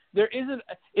wrong. There isn't,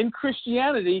 in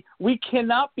Christianity, we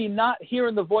cannot be not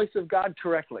hearing the voice of God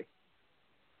correctly.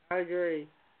 I agree.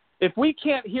 If we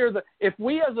can't hear if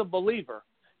we as a believer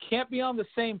can't be on the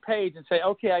same page and say,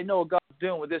 okay, I know what God's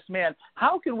doing with this man,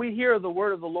 how can we hear the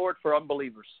word of the Lord for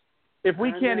unbelievers if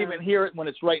we can't even hear it when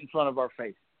it's right in front of our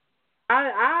face?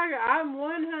 I'm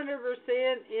 100%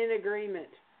 in agreement.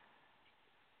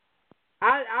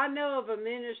 I know of a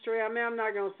ministry, I'm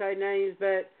not going to say names,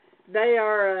 but they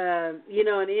are, an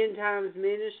end times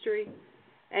ministry.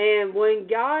 And when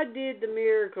God did the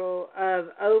miracle of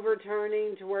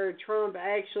overturning to where Trump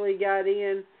actually got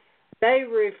in, they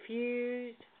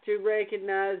refused to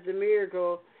recognize the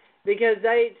miracle because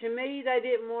they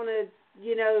didn't want to,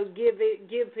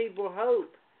 give people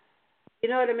hope. You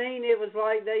know what I mean? It was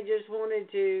like they just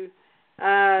wanted to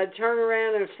turn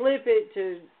around and flip it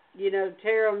to,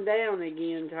 tear them down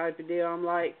again type of deal. I'm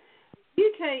like,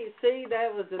 you can't see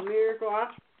that was a miracle.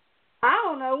 I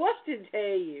don't know what to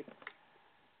tell you.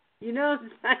 You know what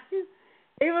I'm saying?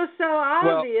 It was so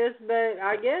obvious, but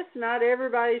I guess not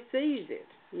everybody sees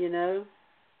it,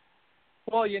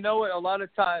 Well, you know what? A lot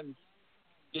of times,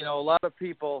 a lot of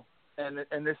people, and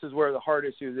this is where the heart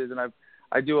issues is, and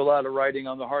I do a lot of writing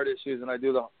on the heart issues, and I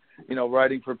do the,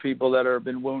 writing for people that have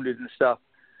been wounded and stuff.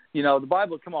 The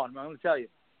Bible, come on, I'm going to tell you.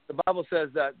 The Bible says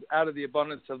that out of the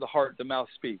abundance of the heart, the mouth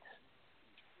speaks.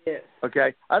 Yes.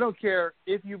 Okay? I don't care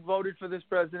if you voted for this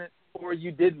president or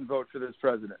you didn't vote for this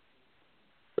president.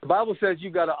 The Bible says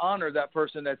you've got to honor that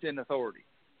person that's in authority.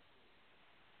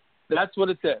 That's what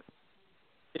it says.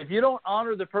 If you don't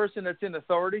honor the person that's in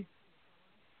authority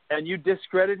and you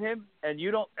discredit him and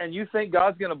you think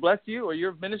God's going to bless you or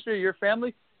your ministry or your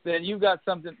family, then you've got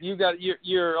something,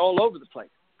 you're all over the place.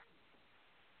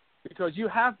 Because you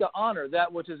have to honor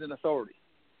that which is in authority.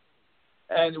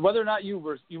 And whether or not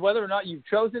you've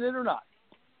chosen it or not,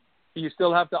 you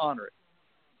still have to honor it.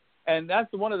 And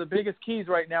that's one of the biggest keys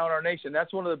right now in our nation.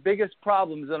 That's one of the biggest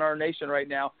problems in our nation right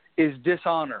now is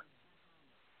dishonor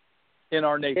in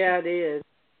our nation. Yeah, it is.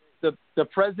 The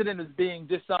president is being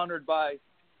dishonored by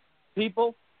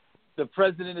people. The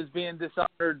president is being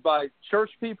dishonored by church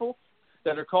people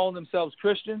that are calling themselves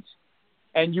Christians.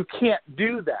 And you can't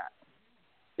do that.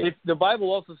 The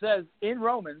Bible also says in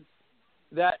Romans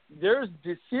that there's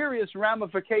serious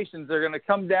ramifications that are going to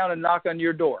come down and knock on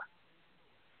your door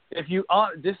if you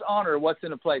dishonor what's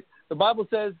in a place. The Bible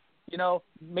says,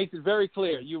 makes it very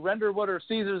clear. You render what are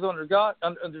Caesar's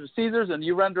under Caesar's, and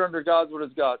you render under God's what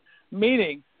is God's.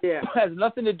 Meaning, it has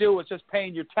nothing to do with just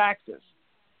paying your taxes.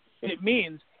 It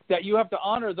means that you have to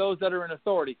honor those that are in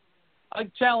authority. I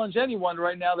challenge anyone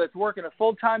right now that's working a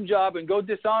full-time job and go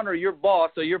dishonor your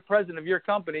boss or your president of your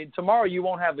company. Tomorrow you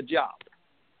won't have a job.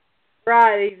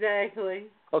 Right, exactly.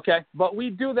 Okay, but we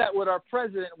do that with our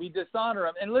president. We dishonor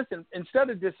him. And listen, instead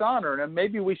of dishonoring him,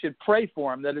 maybe we should pray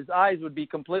for him that his eyes would be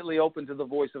completely open to the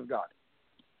voice of God.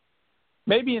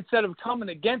 Maybe instead of coming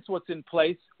against what's in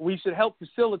place, we should help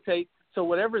facilitate so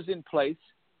whatever's in place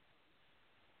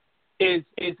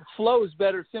flows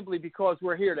better simply because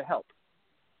we're here to help.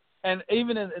 And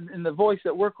even in the voice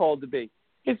that we're called to be.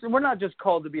 We're not just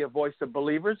called to be a voice of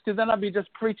believers, because then I'd be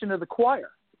just preaching to the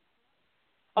choir.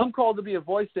 I'm called to be a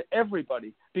voice to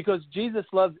everybody because Jesus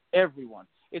loves everyone.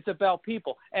 It's about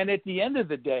people. And at the end of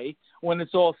the day, when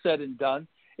it's all said and done,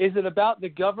 is it about the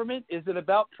government? Is it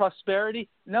about prosperity?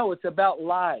 No, it's about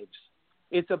lives.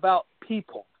 It's about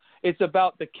people. It's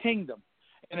about the kingdom.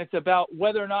 And it's about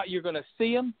whether or not you're going to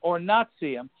see him or not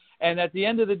see him. And at the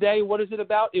end of the day, what is it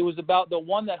about? It was about the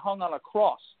one that hung on a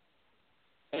cross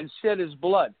and shed his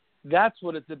blood. That's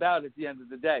what it's about at the end of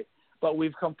the day. But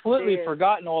we've completely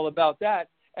forgotten all about that,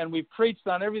 and we've preached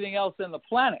on everything else in the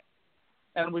planet.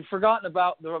 And we've forgotten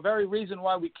about the very reason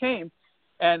why we came.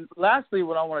 And lastly,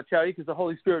 what I want to tell you, because the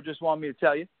Holy Spirit just wanted me to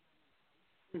tell you,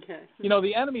 okay.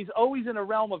 The enemy's always in a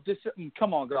realm of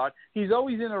come on, God. He's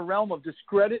always in a realm of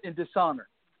discredit and dishonor.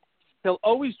 He'll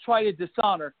always try to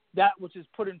dishonor that which is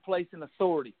put in place in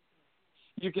authority.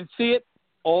 You can see it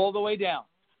all the way down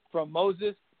from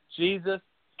Moses, Jesus.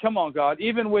 Come on, God.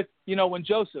 Even with, when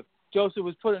Joseph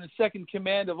was put in the second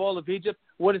command of all of Egypt,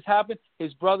 what has happened?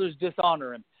 His brothers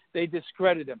dishonor him. They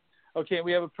discredit him. Okay,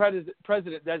 we have a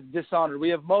president that's dishonored. We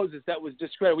have Moses that was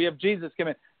discredited. We have Jesus come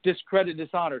in, discredited,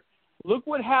 dishonored. Look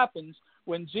what happens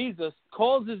when Jesus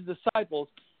calls his disciples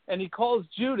and he calls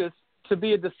Judas to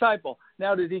be a disciple.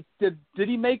 Now, did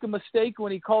he make a mistake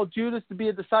when he called Judas to be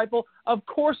a disciple? Of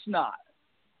course not.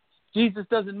 Jesus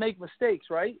doesn't make mistakes,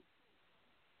 right?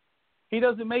 He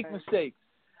doesn't make mistakes.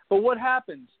 But what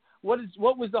happens? What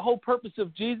was the whole purpose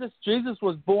of Jesus? Jesus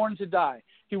was born to die.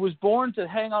 He was born to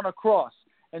hang on a cross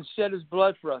and shed his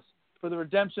blood for us for the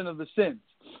redemption of the sins.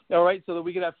 All right, so that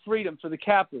we could have freedom for the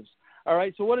captives. All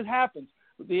right, so what happens?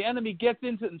 The enemy gets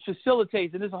into it and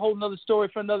facilitates, and this is a whole other story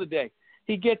for another day.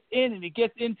 He gets in and he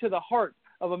gets into the heart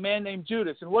of a man named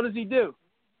Judas. And what does he do?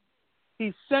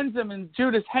 He sends him, and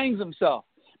Judas hangs himself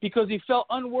because he felt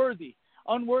unworthy,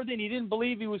 and he didn't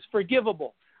believe he was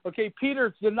forgivable. Okay,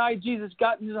 Peter denied Jesus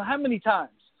how many times?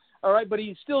 All right, but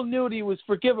he still knew that he was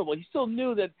forgivable. He still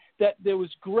knew that there was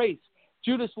grace.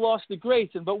 Judas lost the grace,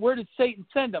 but where did Satan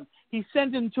send him? He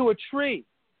sent him to a tree.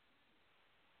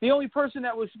 The only person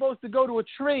that was supposed to go to a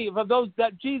tree of those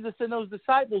that Jesus and those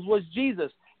disciples was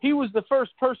Jesus. He was the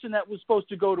first person that was supposed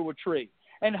to go to a tree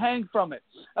and hang from it,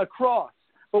 a cross.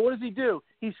 But what does he do?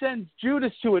 He sends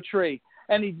Judas to a tree.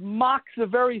 and he mocks the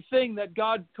very thing that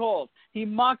God called. He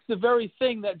mocks the very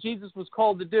thing that Jesus was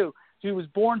called to do. He was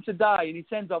born to die, and he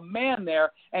sends a man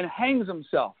there and hangs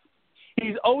himself.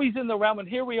 He's always in the realm, and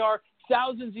here we are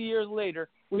thousands of years later.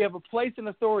 We have a place in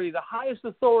authority, the highest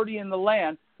authority in the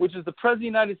land, which is the President of the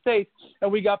United States,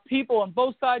 and we got people on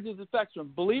both sides of the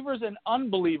spectrum, believers and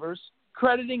unbelievers,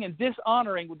 crediting and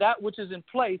dishonoring that which is in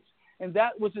place and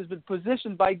that which has been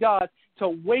positioned by God to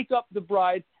wake up the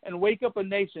bride and wake up a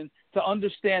nation to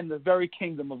understand the very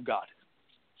kingdom of God.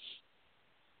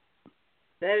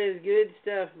 That is good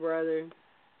stuff, brother.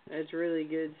 That's really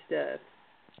good stuff.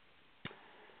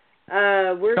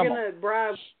 We're gonna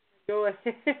go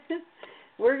ahead.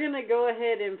 We're gonna go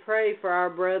ahead and pray for our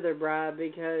brother, Brian,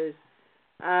 because,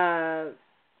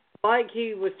 like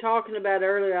he was talking about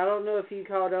earlier, I don't know if you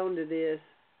caught on to this,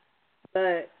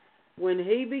 but when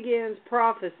he begins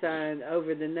prophesying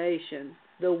over the nation,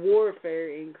 the warfare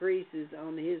increases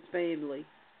on his family.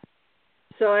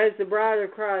 So as the bride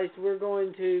of Christ, we're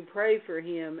going to pray for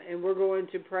him, and we're going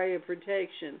to pray a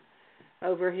protection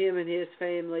over him and his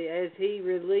family as he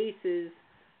releases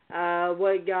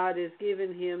what God has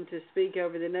given him to speak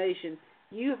over the nation.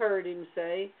 You heard him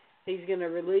say he's going to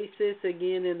release this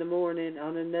again in the morning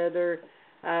on another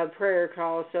prayer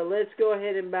call. So let's go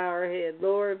ahead and bow our head.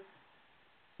 Lord,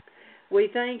 we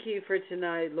thank you for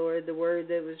tonight, Lord, the word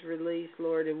that was released,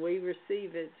 Lord, and we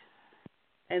receive it.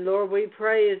 And Lord, we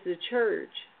pray as the church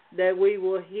that we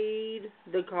will heed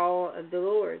the call of the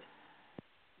Lord,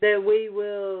 that we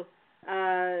will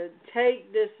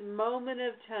take this moment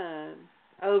of time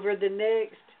over the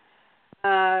next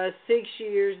 6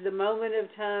 years, the moment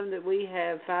of time that we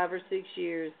have, 5 or 6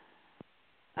 years,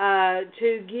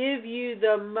 to give you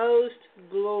the most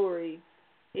glory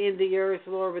in the earth,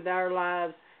 Lord, with our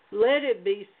lives. Let it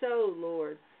be so,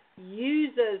 Lord.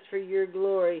 Use us for your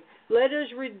glory. Let us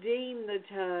redeem the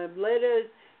time. Let us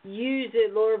use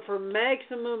it, Lord, for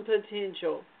maximum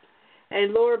potential.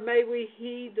 And, Lord, may we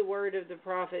heed the word of the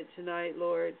prophet tonight,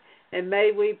 Lord, and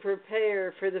may we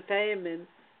prepare for the famine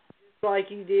just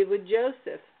like you did with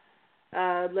Joseph.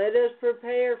 Let us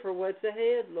prepare for what's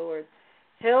ahead, Lord.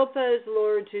 Help us,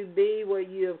 Lord, to be what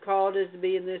you have called us to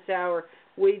be in this hour.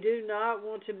 We do not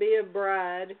want to be a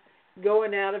bride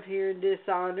going out of here in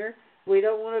dishonor. We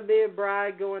don't want to be a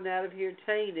bride going out of here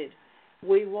tainted.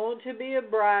 We want to be a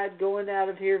bride going out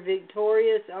of here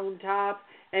victorious on top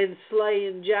and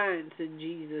slaying giants in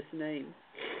Jesus' name.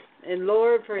 And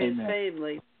Lord, for his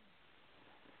family,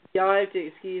 y'all have to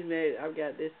excuse me, I've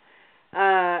got this.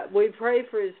 We pray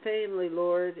for his family,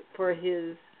 Lord, for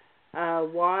his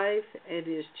wife and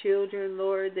his children,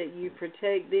 Lord, that you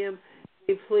protect them.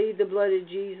 We plead the blood of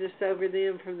Jesus over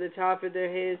them from the top of their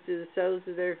heads to the soles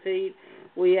of their feet.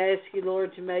 We ask you,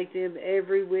 Lord, to make them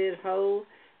every whit whole.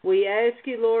 We ask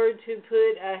you, Lord, to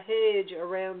put a hedge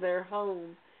around their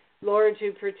home. Lord,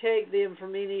 to protect them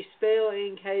from any spell,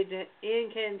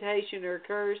 incantation, or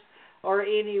curse, or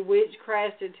any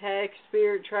witchcraft attack,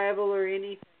 spirit travel, or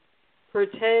anything.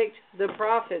 Protect the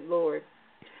prophet, Lord.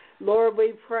 Lord,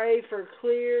 we pray for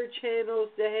clear channels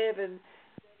to heaven.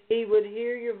 He would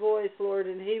hear your voice, Lord,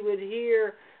 and he would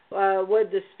hear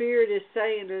what the Spirit is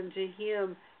saying unto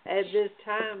him at this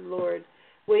time, Lord.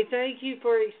 We thank you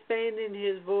for expanding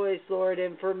his voice, Lord,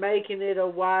 and for making it a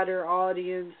wider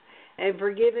audience, and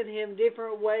for giving him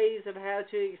different ways of how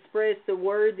to express the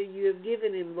word that you have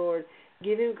given him, Lord.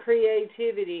 Give him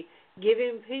creativity. Give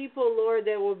him people, Lord,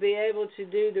 that will be able to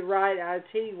do the right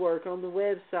IT work on the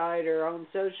website or on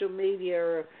social media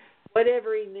or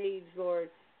whatever he needs, Lord.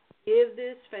 Give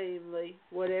this family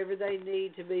whatever they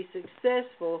need to be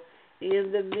successful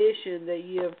in the mission that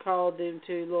you have called them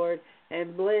to, Lord,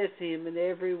 and bless him in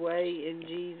every way in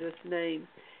Jesus' name.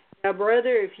 Now,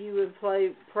 brother, if you would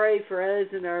pray for us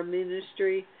in our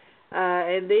ministry,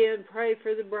 and then pray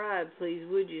for the bride, please,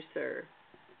 would you, sir?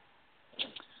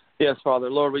 Yes, Father.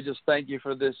 Lord, we just thank you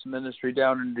for this ministry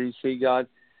down in D.C., God.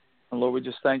 And, Lord, we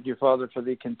just thank you, Father, for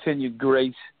the continued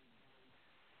grace,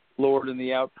 Lord, and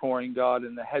the outpouring, God,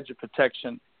 and the hedge of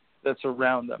protection that's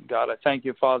around them, God. I thank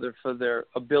you, Father, for their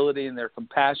ability and their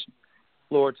compassion,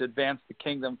 Lord, to advance the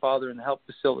kingdom, Father, and help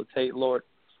facilitate, Lord,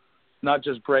 not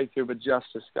just breakthrough, but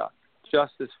justice, God.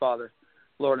 Justice, Father,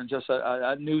 Lord, and just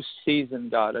a new season,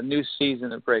 God, a new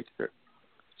season of breakthrough.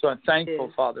 So I'm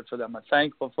thankful, Father, for them. I'm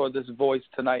thankful for this voice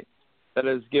tonight that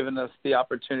has given us the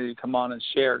opportunity to come on and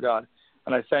share, God.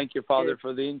 And I thank you, Father,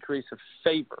 for the increase of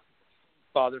favor.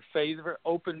 Father, favor,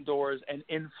 open doors, and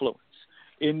influence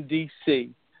in D.C.,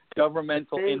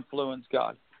 governmental influence,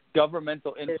 God.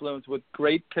 Governmental influence with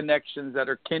great connections that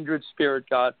are kindred spirit,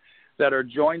 God, that are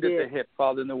joined at the hip,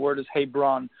 Father. And the word is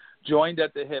Hebron, joined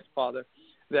at the hip, Father.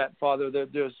 that, Father,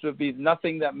 there should be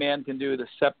nothing that man can do to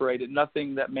separate it,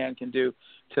 nothing that man can do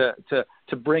to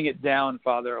bring it down,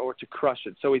 Father, or to crush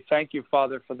it. So we thank you,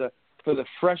 Father, for the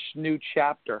fresh new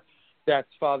chapter that's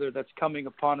coming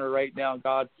upon her right now,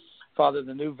 God. Father,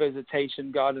 the new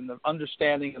visitation, God, and the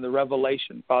understanding and the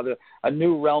revelation, Father, a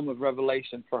new realm of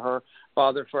revelation for her,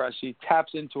 Father, for as she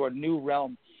taps into a new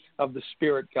realm of the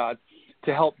Spirit, God,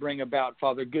 to help bring about,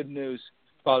 Father, good news,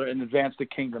 Father, and advance the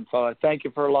kingdom. Father, I thank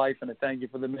you for her life, and I thank you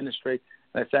for the ministry,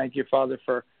 and I thank you, Father,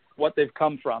 for what they've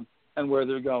come from and where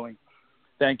they're going.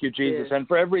 Thank you, Jesus. Yes. And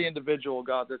for every individual,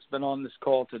 God, that's been on this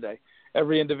call today,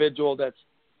 every individual that's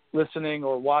listening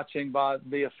or watching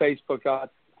via Facebook, God,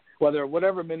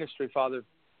 whatever ministry, Father,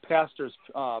 pastors,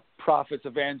 prophets,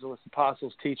 evangelists,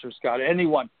 apostles, teachers, God,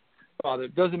 anyone, Father,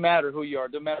 it doesn't matter who you are,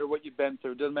 doesn't matter what you've been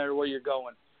through, doesn't matter where you're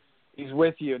going. He's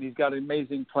with you, and he's got an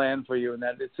amazing plan for you, and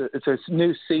that it's a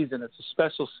new season. It's a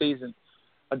special season,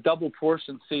 a double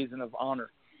portion season of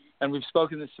honor. And we've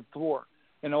spoken this before,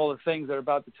 and all the things that are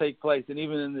about to take place, and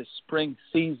even in this spring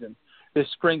season, this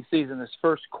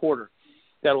first quarter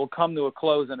that will come to a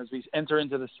close, and as we enter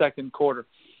into the second quarter,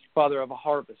 Father, of a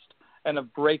harvest and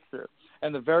of breakthrough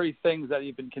and the very things that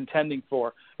you've been contending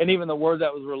for. And even the word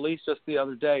that was released just the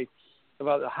other day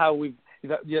about how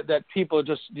that people are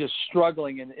just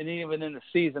struggling and even in the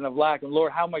season of lack. And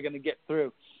Lord, how am I going to get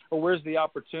through? Or where's the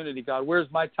opportunity, God?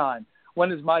 Where's my time?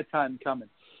 When is my time coming?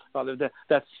 Father,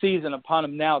 that season upon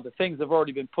them now, the things have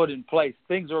already been put in place.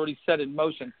 Things are already set in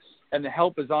motion, and the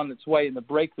help is on its way, and the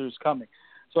breakthrough is coming.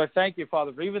 So I thank you,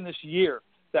 Father, for even this year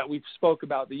that we've spoke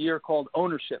about, the year called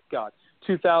ownership, God,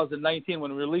 2019,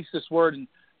 when we released this word in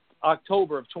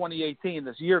October of 2018,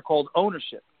 this year called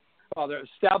ownership, Father,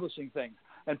 establishing things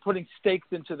and putting stakes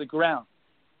into the ground,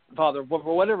 Father,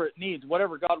 for whatever it needs,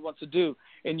 whatever God wants to do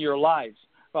in your lives.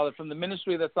 Father, from the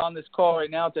ministry that's on this call right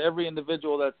now to every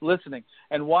individual that's listening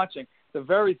and watching, the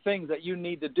very things that you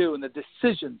need to do and the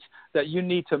decisions that you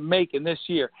need to make in this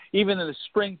year. Even in the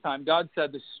springtime, God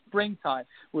said the springtime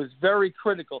was very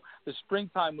critical. The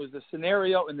springtime was the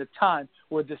scenario and the time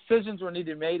where decisions were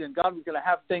needed made, and God was going to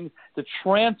have things to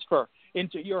transfer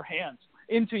into your hands,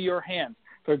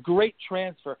 for great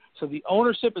transfer. So the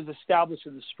ownership is established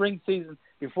in the spring season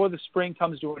before the spring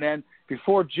comes to an end,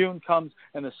 before June comes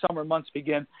and the summer months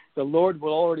begin. The Lord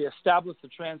will already establish the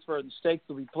transfer, and the stakes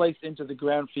will be placed into the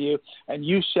ground for you, and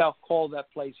you shall call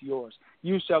that place yours.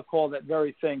 You shall call that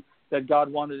very thing that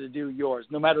God wanted to do yours,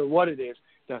 no matter what it is.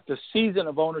 The season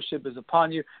of ownership is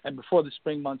upon you, and before the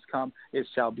spring months come, it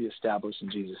shall be established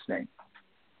in Jesus' name.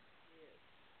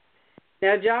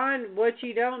 Now, John, what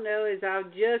you don't know is I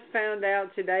just found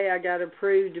out today I got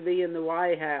approved to be in the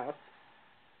White House.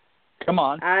 Come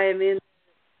on. I'm in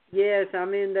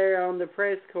there on the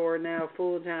press corps now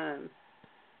full time.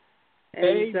 And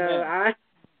Amen. so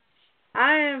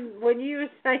I am, when you were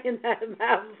saying that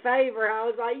about favor, I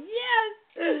was like,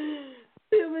 yes,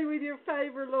 fill me with your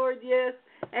favor, Lord, yes.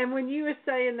 And when you were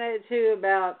saying that too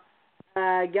about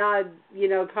God,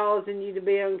 causing you to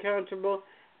be uncomfortable,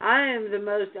 I am the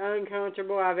most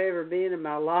uncomfortable I've ever been in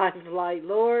my life. Like,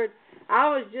 Lord, I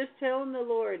was just telling the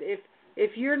Lord,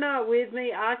 if you're not with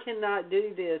me, I cannot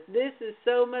do this. This is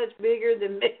so much bigger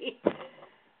than me.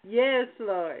 Yes,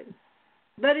 Lord.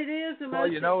 But it is the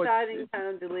most exciting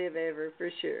time to live ever,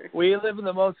 for sure. We live in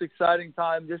the most exciting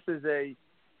time. This is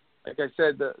like I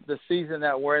said, the season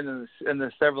that we're in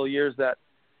the several years that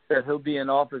he'll be in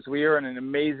office. We are in an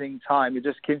amazing time. It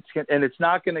just keeps, and it's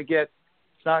not going to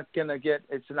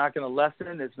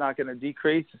lessen. It's not going to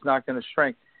decrease. It's not going to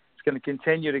shrink. It's going to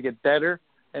continue to get better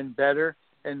and better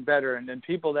and better. And then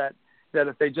people that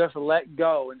if they just let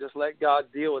go and just let God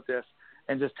deal with this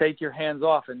and just take your hands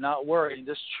off and not worry and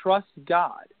just trust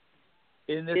God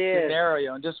in this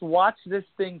scenario and just watch this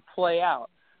thing play out.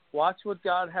 Watch what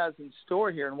God has in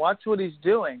store here and watch what he's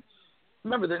doing.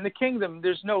 Remember that in the kingdom,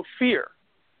 there's no fear.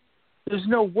 There's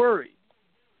no worry.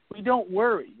 We don't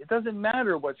worry. It doesn't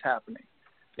matter what's happening,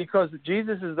 because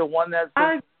Jesus is the one that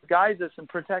guides us and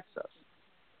protects us.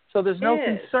 So there's no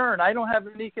concern. I don't have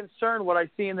any concern what I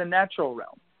see in the natural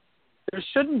realm. There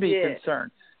shouldn't be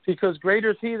concern, because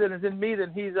greater is he that is in me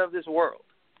than he's of this world.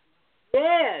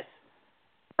 Yes.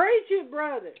 Preach it,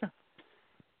 brother.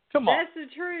 Come on. That's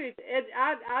the truth.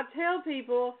 I tell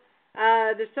people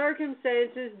the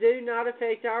circumstances do not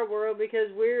affect our world because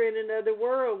we're in another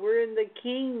world. We're in the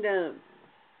kingdom.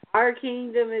 Our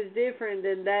kingdom is different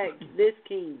than this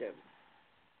kingdom.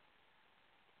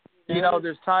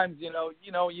 There's times,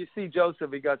 you see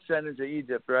Joseph, he got sent into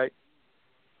Egypt, right?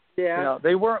 Yeah.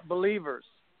 They weren't believers.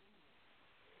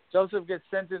 Joseph gets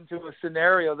sent into a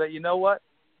scenario that, you know what?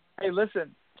 Hey,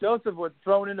 listen, Joseph was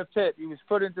thrown in a pit. He was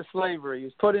put into slavery. He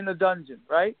was put in a dungeon,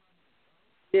 right?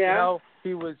 Yeah.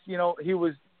 He was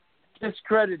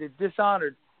discredited,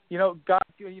 dishonored. God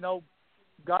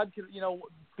could,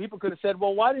 people could have said,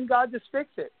 well, why didn't God just fix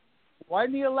it? Why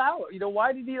didn't he allow it?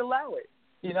 Why did he allow it?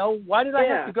 Why did I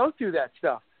have to go through that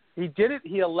stuff? He did it.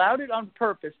 He allowed it on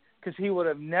purpose because he would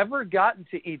have never gotten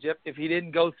to Egypt if he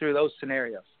didn't go through those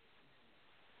scenarios.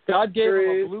 God gave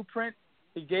him a blueprint.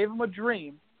 He gave him a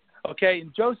dream. Okay,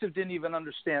 and Joseph didn't even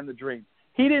understand the dream.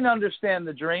 He didn't understand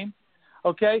the dream.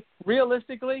 Okay,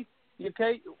 realistically,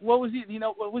 what was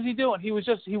he doing? He was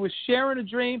sharing a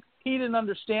dream. He didn't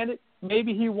understand it.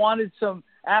 Maybe he wanted some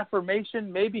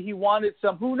affirmation. Maybe he wanted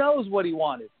some, who knows what he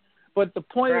wanted. But the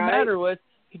point of the matter was,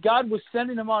 God was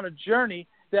sending him on a journey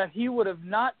that he would have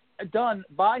not done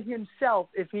by himself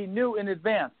if he knew in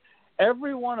advance.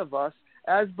 Every one of us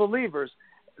as believers,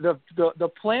 the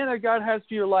plan that God has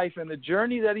for your life and the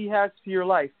journey that he has for your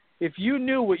life, if you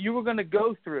knew what you were going to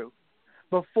go through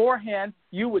beforehand,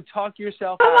 you would talk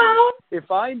yourself out of it.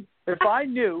 If I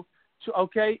knew,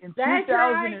 in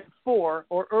 2004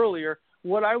 or earlier,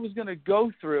 what I was going to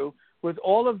go through with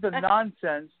all of the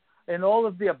nonsense and all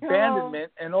of the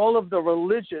abandonment and all of the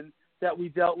religion that we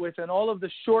dealt with and all of the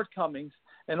shortcomings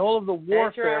and all of the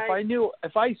warfare, if I knew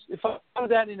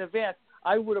that in advance,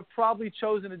 I would have probably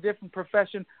chosen a different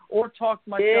profession or talked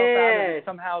myself out of it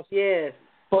somehow. Yes.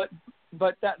 But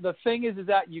the thing is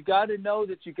that you got to know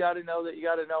that you got to know that you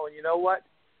got to know, and you know what?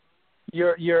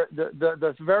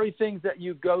 The very things that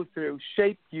you go through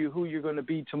shape you who you're going to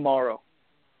be tomorrow.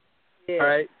 Yeah. All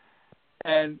right.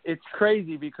 And it's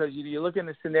crazy because you look in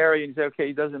the scenario and you say, okay,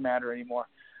 it doesn't matter anymore.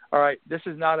 All right, this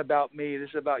is not about me. This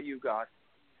is about you, God.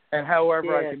 And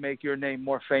however I can make your name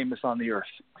more famous on the earth.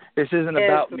 This isn't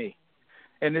about me.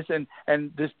 And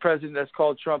this president that's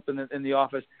called Trump in the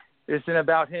office, this isn't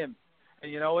about him.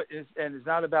 And it's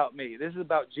not about me. This is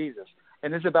about Jesus.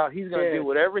 And this is about he's going to do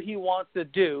whatever he wants to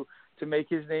do to make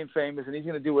his name famous, and he's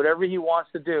going to do whatever he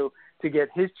wants to do to get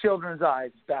his children's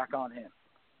eyes back on him.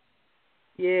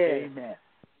 Yeah. Amen.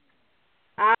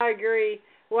 I agree.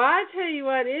 Well, I tell you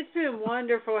what, it's been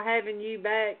wonderful having you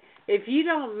back. If you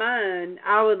don't mind,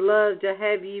 I would love to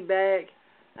have you back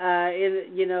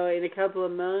in a couple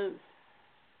of months.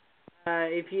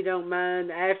 If you don't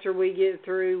mind, after we get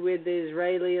through with the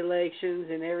Israeli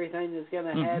elections and everything that's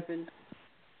going to happen,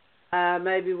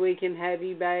 maybe we can have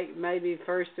you back maybe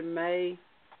 1st of May.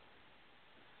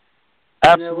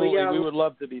 Absolutely. We would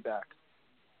love to be back.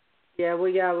 Yeah,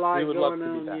 we got a lot going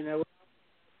on,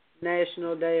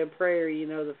 National Day of Prayer,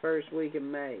 the first week of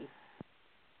May.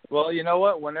 Well, you know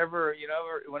what? Whenever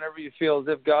you feel as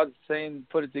if God's saying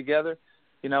put it together,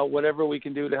 whatever we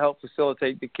can do to help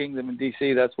facilitate the kingdom in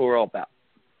D.C., that's what we're all about.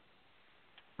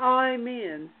 Oh,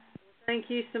 amen. Thank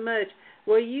you so much.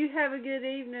 Well, you have a good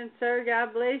evening, sir.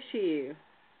 God bless you.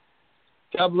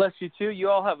 God bless you, too. You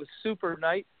all have a super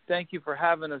night. Thank you for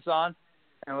having us on,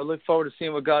 and we look forward to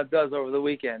seeing what God does over the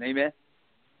weekend. Amen?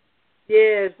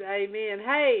 Yes, amen.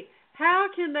 Hey, how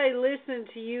can they listen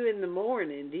to you in the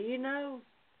morning? Do you know?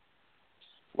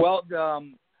 Well,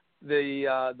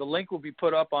 the link will be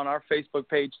put up on our Facebook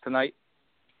page tonight,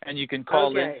 and you can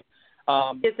call in.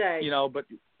 But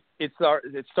it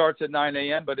starts at 9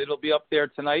 a.m., but it'll be up there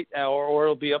tonight, or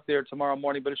it'll be up there tomorrow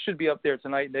morning. But it should be up there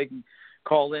tonight. They can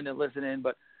call in and listen in.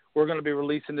 But we're going to be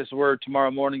releasing this word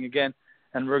tomorrow morning again,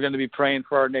 and we're going to be praying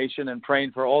for our nation and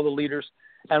praying for all the leaders.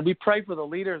 And we pray for the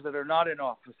leaders that are not in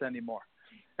office anymore,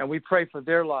 and we pray for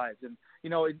their lives. And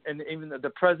and even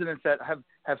the presidents that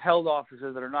have held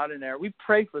offices that are not in there, we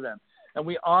pray for them and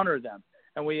we honor them,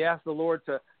 and we ask the Lord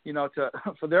to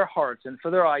for their hearts and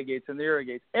for their eye gates and their ear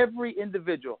gates. Every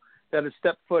individual that has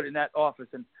stepped foot in that office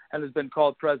and has been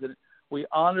called president, we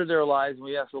honor their lives, and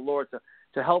we ask the Lord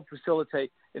to help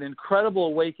facilitate an incredible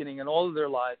awakening in all of their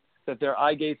lives, that their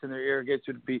eye gates and their ear gates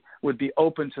would be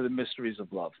open to the mysteries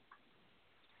of love.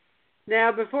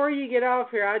 Now, before you get off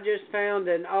here, I just found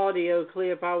an audio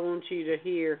clip I want you to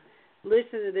hear.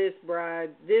 Listen to this,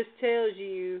 Bride. This tells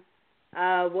you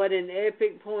what an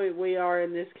epic point we are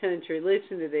in this country.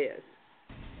 Listen to this.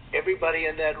 Everybody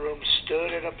in that room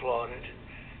stood and applauded.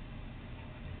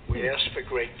 We asked for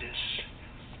greatness.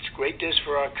 It's greatness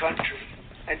for our country,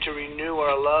 and to renew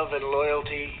our love and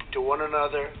loyalty to one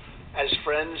another as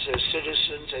friends, as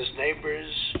citizens, as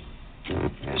neighbors,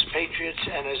 as patriots,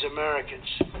 and as Americans.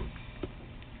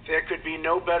 There could be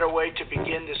no better way to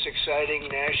begin this exciting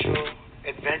national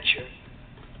adventure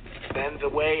than the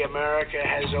way America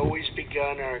has always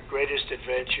begun our greatest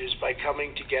adventures, by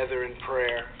coming together in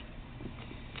prayer.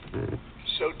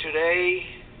 So today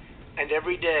and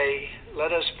every day,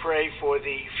 let us pray for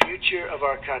the future of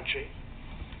our country.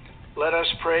 Let us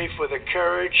pray for the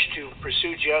courage to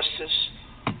pursue justice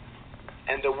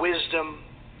and the wisdom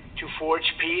to forge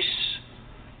peace.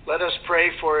 Let us pray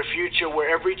for a future where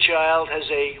every child has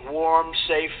a warm,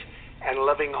 safe, and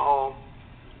loving home.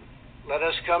 Let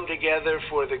us come together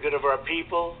for the good of our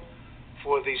people,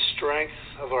 for the strength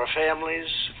of our families,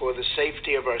 for the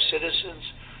safety of our citizens,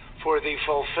 for the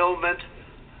fulfillment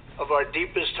of our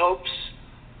deepest hopes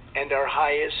and our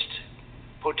highest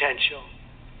potential.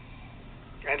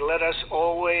 And let us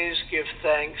always give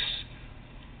thanks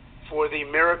for the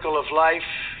miracle of life,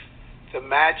 the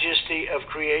majesty of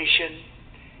creation,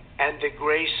 and the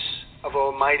grace of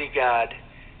Almighty God.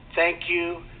 Thank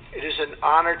you. It is an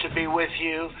honor to be with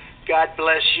you. God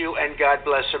bless you, and God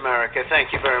bless America.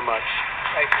 Thank you very much.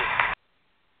 Thank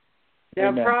you. Now,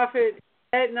 Amen. Prophet, is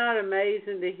that not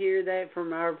amazing to hear that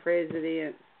from our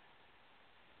president?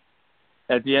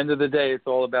 At the end of the day, it's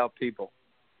all about people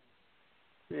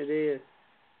It is.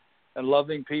 and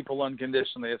loving people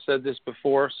unconditionally. I've said this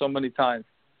before so many times,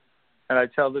 and I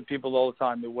tell the people all the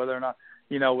time that whether or not,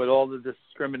 with all the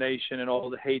discrimination and all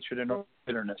the hatred and all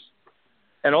the bitterness,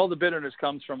 and all the bitterness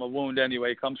comes from a wound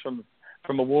anyway. It comes from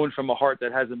a wound from a heart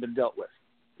that hasn't been dealt with.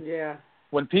 Yeah.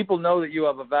 When people know that you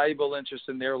have a valuable interest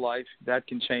in their life, that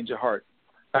can change a heart.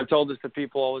 I've told this to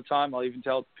people all the time. I'll even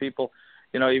tell it to people,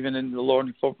 even in the law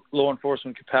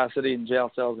enforcement capacity in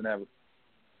jail cells and everything.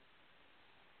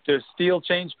 Does steel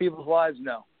change people's lives?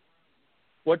 No.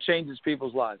 What changes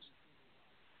people's lives?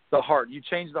 The heart. You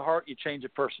change the heart, you change a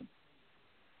person.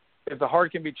 If the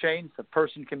heart can be changed, the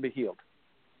person can be healed.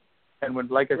 And when,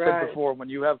 like I said before,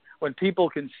 when people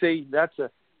can see, that's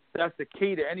the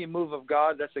key to any move of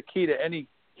God. That's the key to any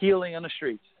healing on the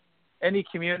streets. Any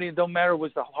community, it don't matter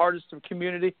what's the hardest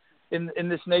community in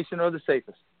this nation or the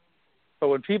safest. But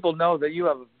when people know that you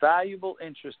have a valuable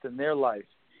interest in their life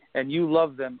and you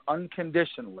love them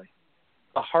unconditionally,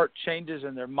 the heart changes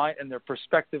and their mind and their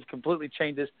perspective completely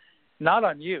changes, not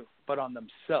on you, but on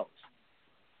themselves.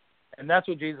 And that's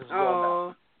what Jesus is all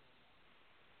about.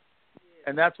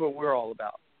 And that's what we're all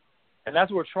about. And that's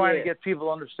what we're trying to get people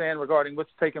to understand regarding what's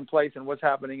taking place and what's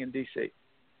happening in D.C.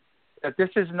 That this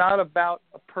is not about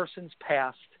a person's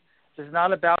past. This is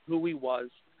not about who he was,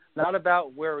 not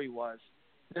about where he was.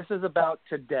 This is about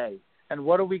today. And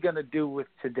what are we going to do with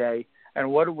today?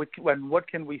 And what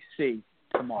can we see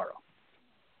tomorrow?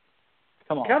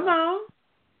 Come on. Come on.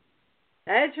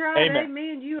 That's right. Amen.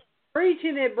 Amen. You are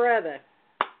preaching it, brother.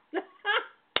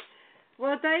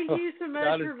 Well, thank you so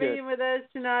much for being with us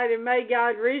tonight, and may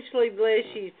God richly bless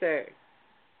you, sir.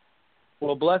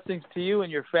 Well, blessings to you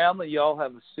and your family. You all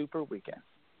have a super weekend.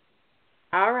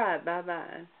 All right.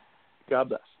 Bye-bye. God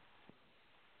bless.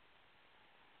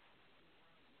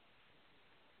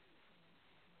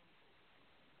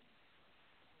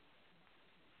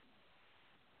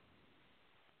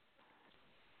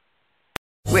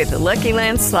 With the Lucky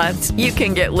Land Slots, you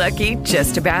can get lucky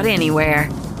just about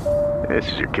anywhere. This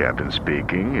is your captain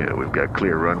speaking. We've got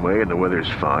clear runway and the weather's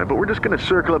fine, but we're just going to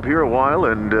circle up here a while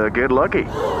and get lucky.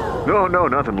 No,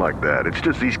 nothing like that. It's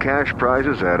just these cash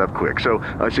prizes add up quick. So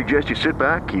I suggest you sit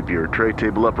back, keep your tray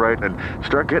table upright, and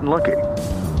start getting lucky.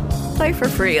 Play for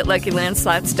free at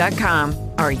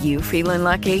LuckyLandSlots.com. Are you feeling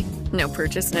lucky? No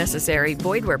purchase necessary.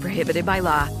 Void where prohibited by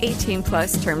law.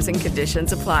 18+ terms and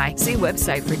conditions apply. See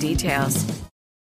website for details.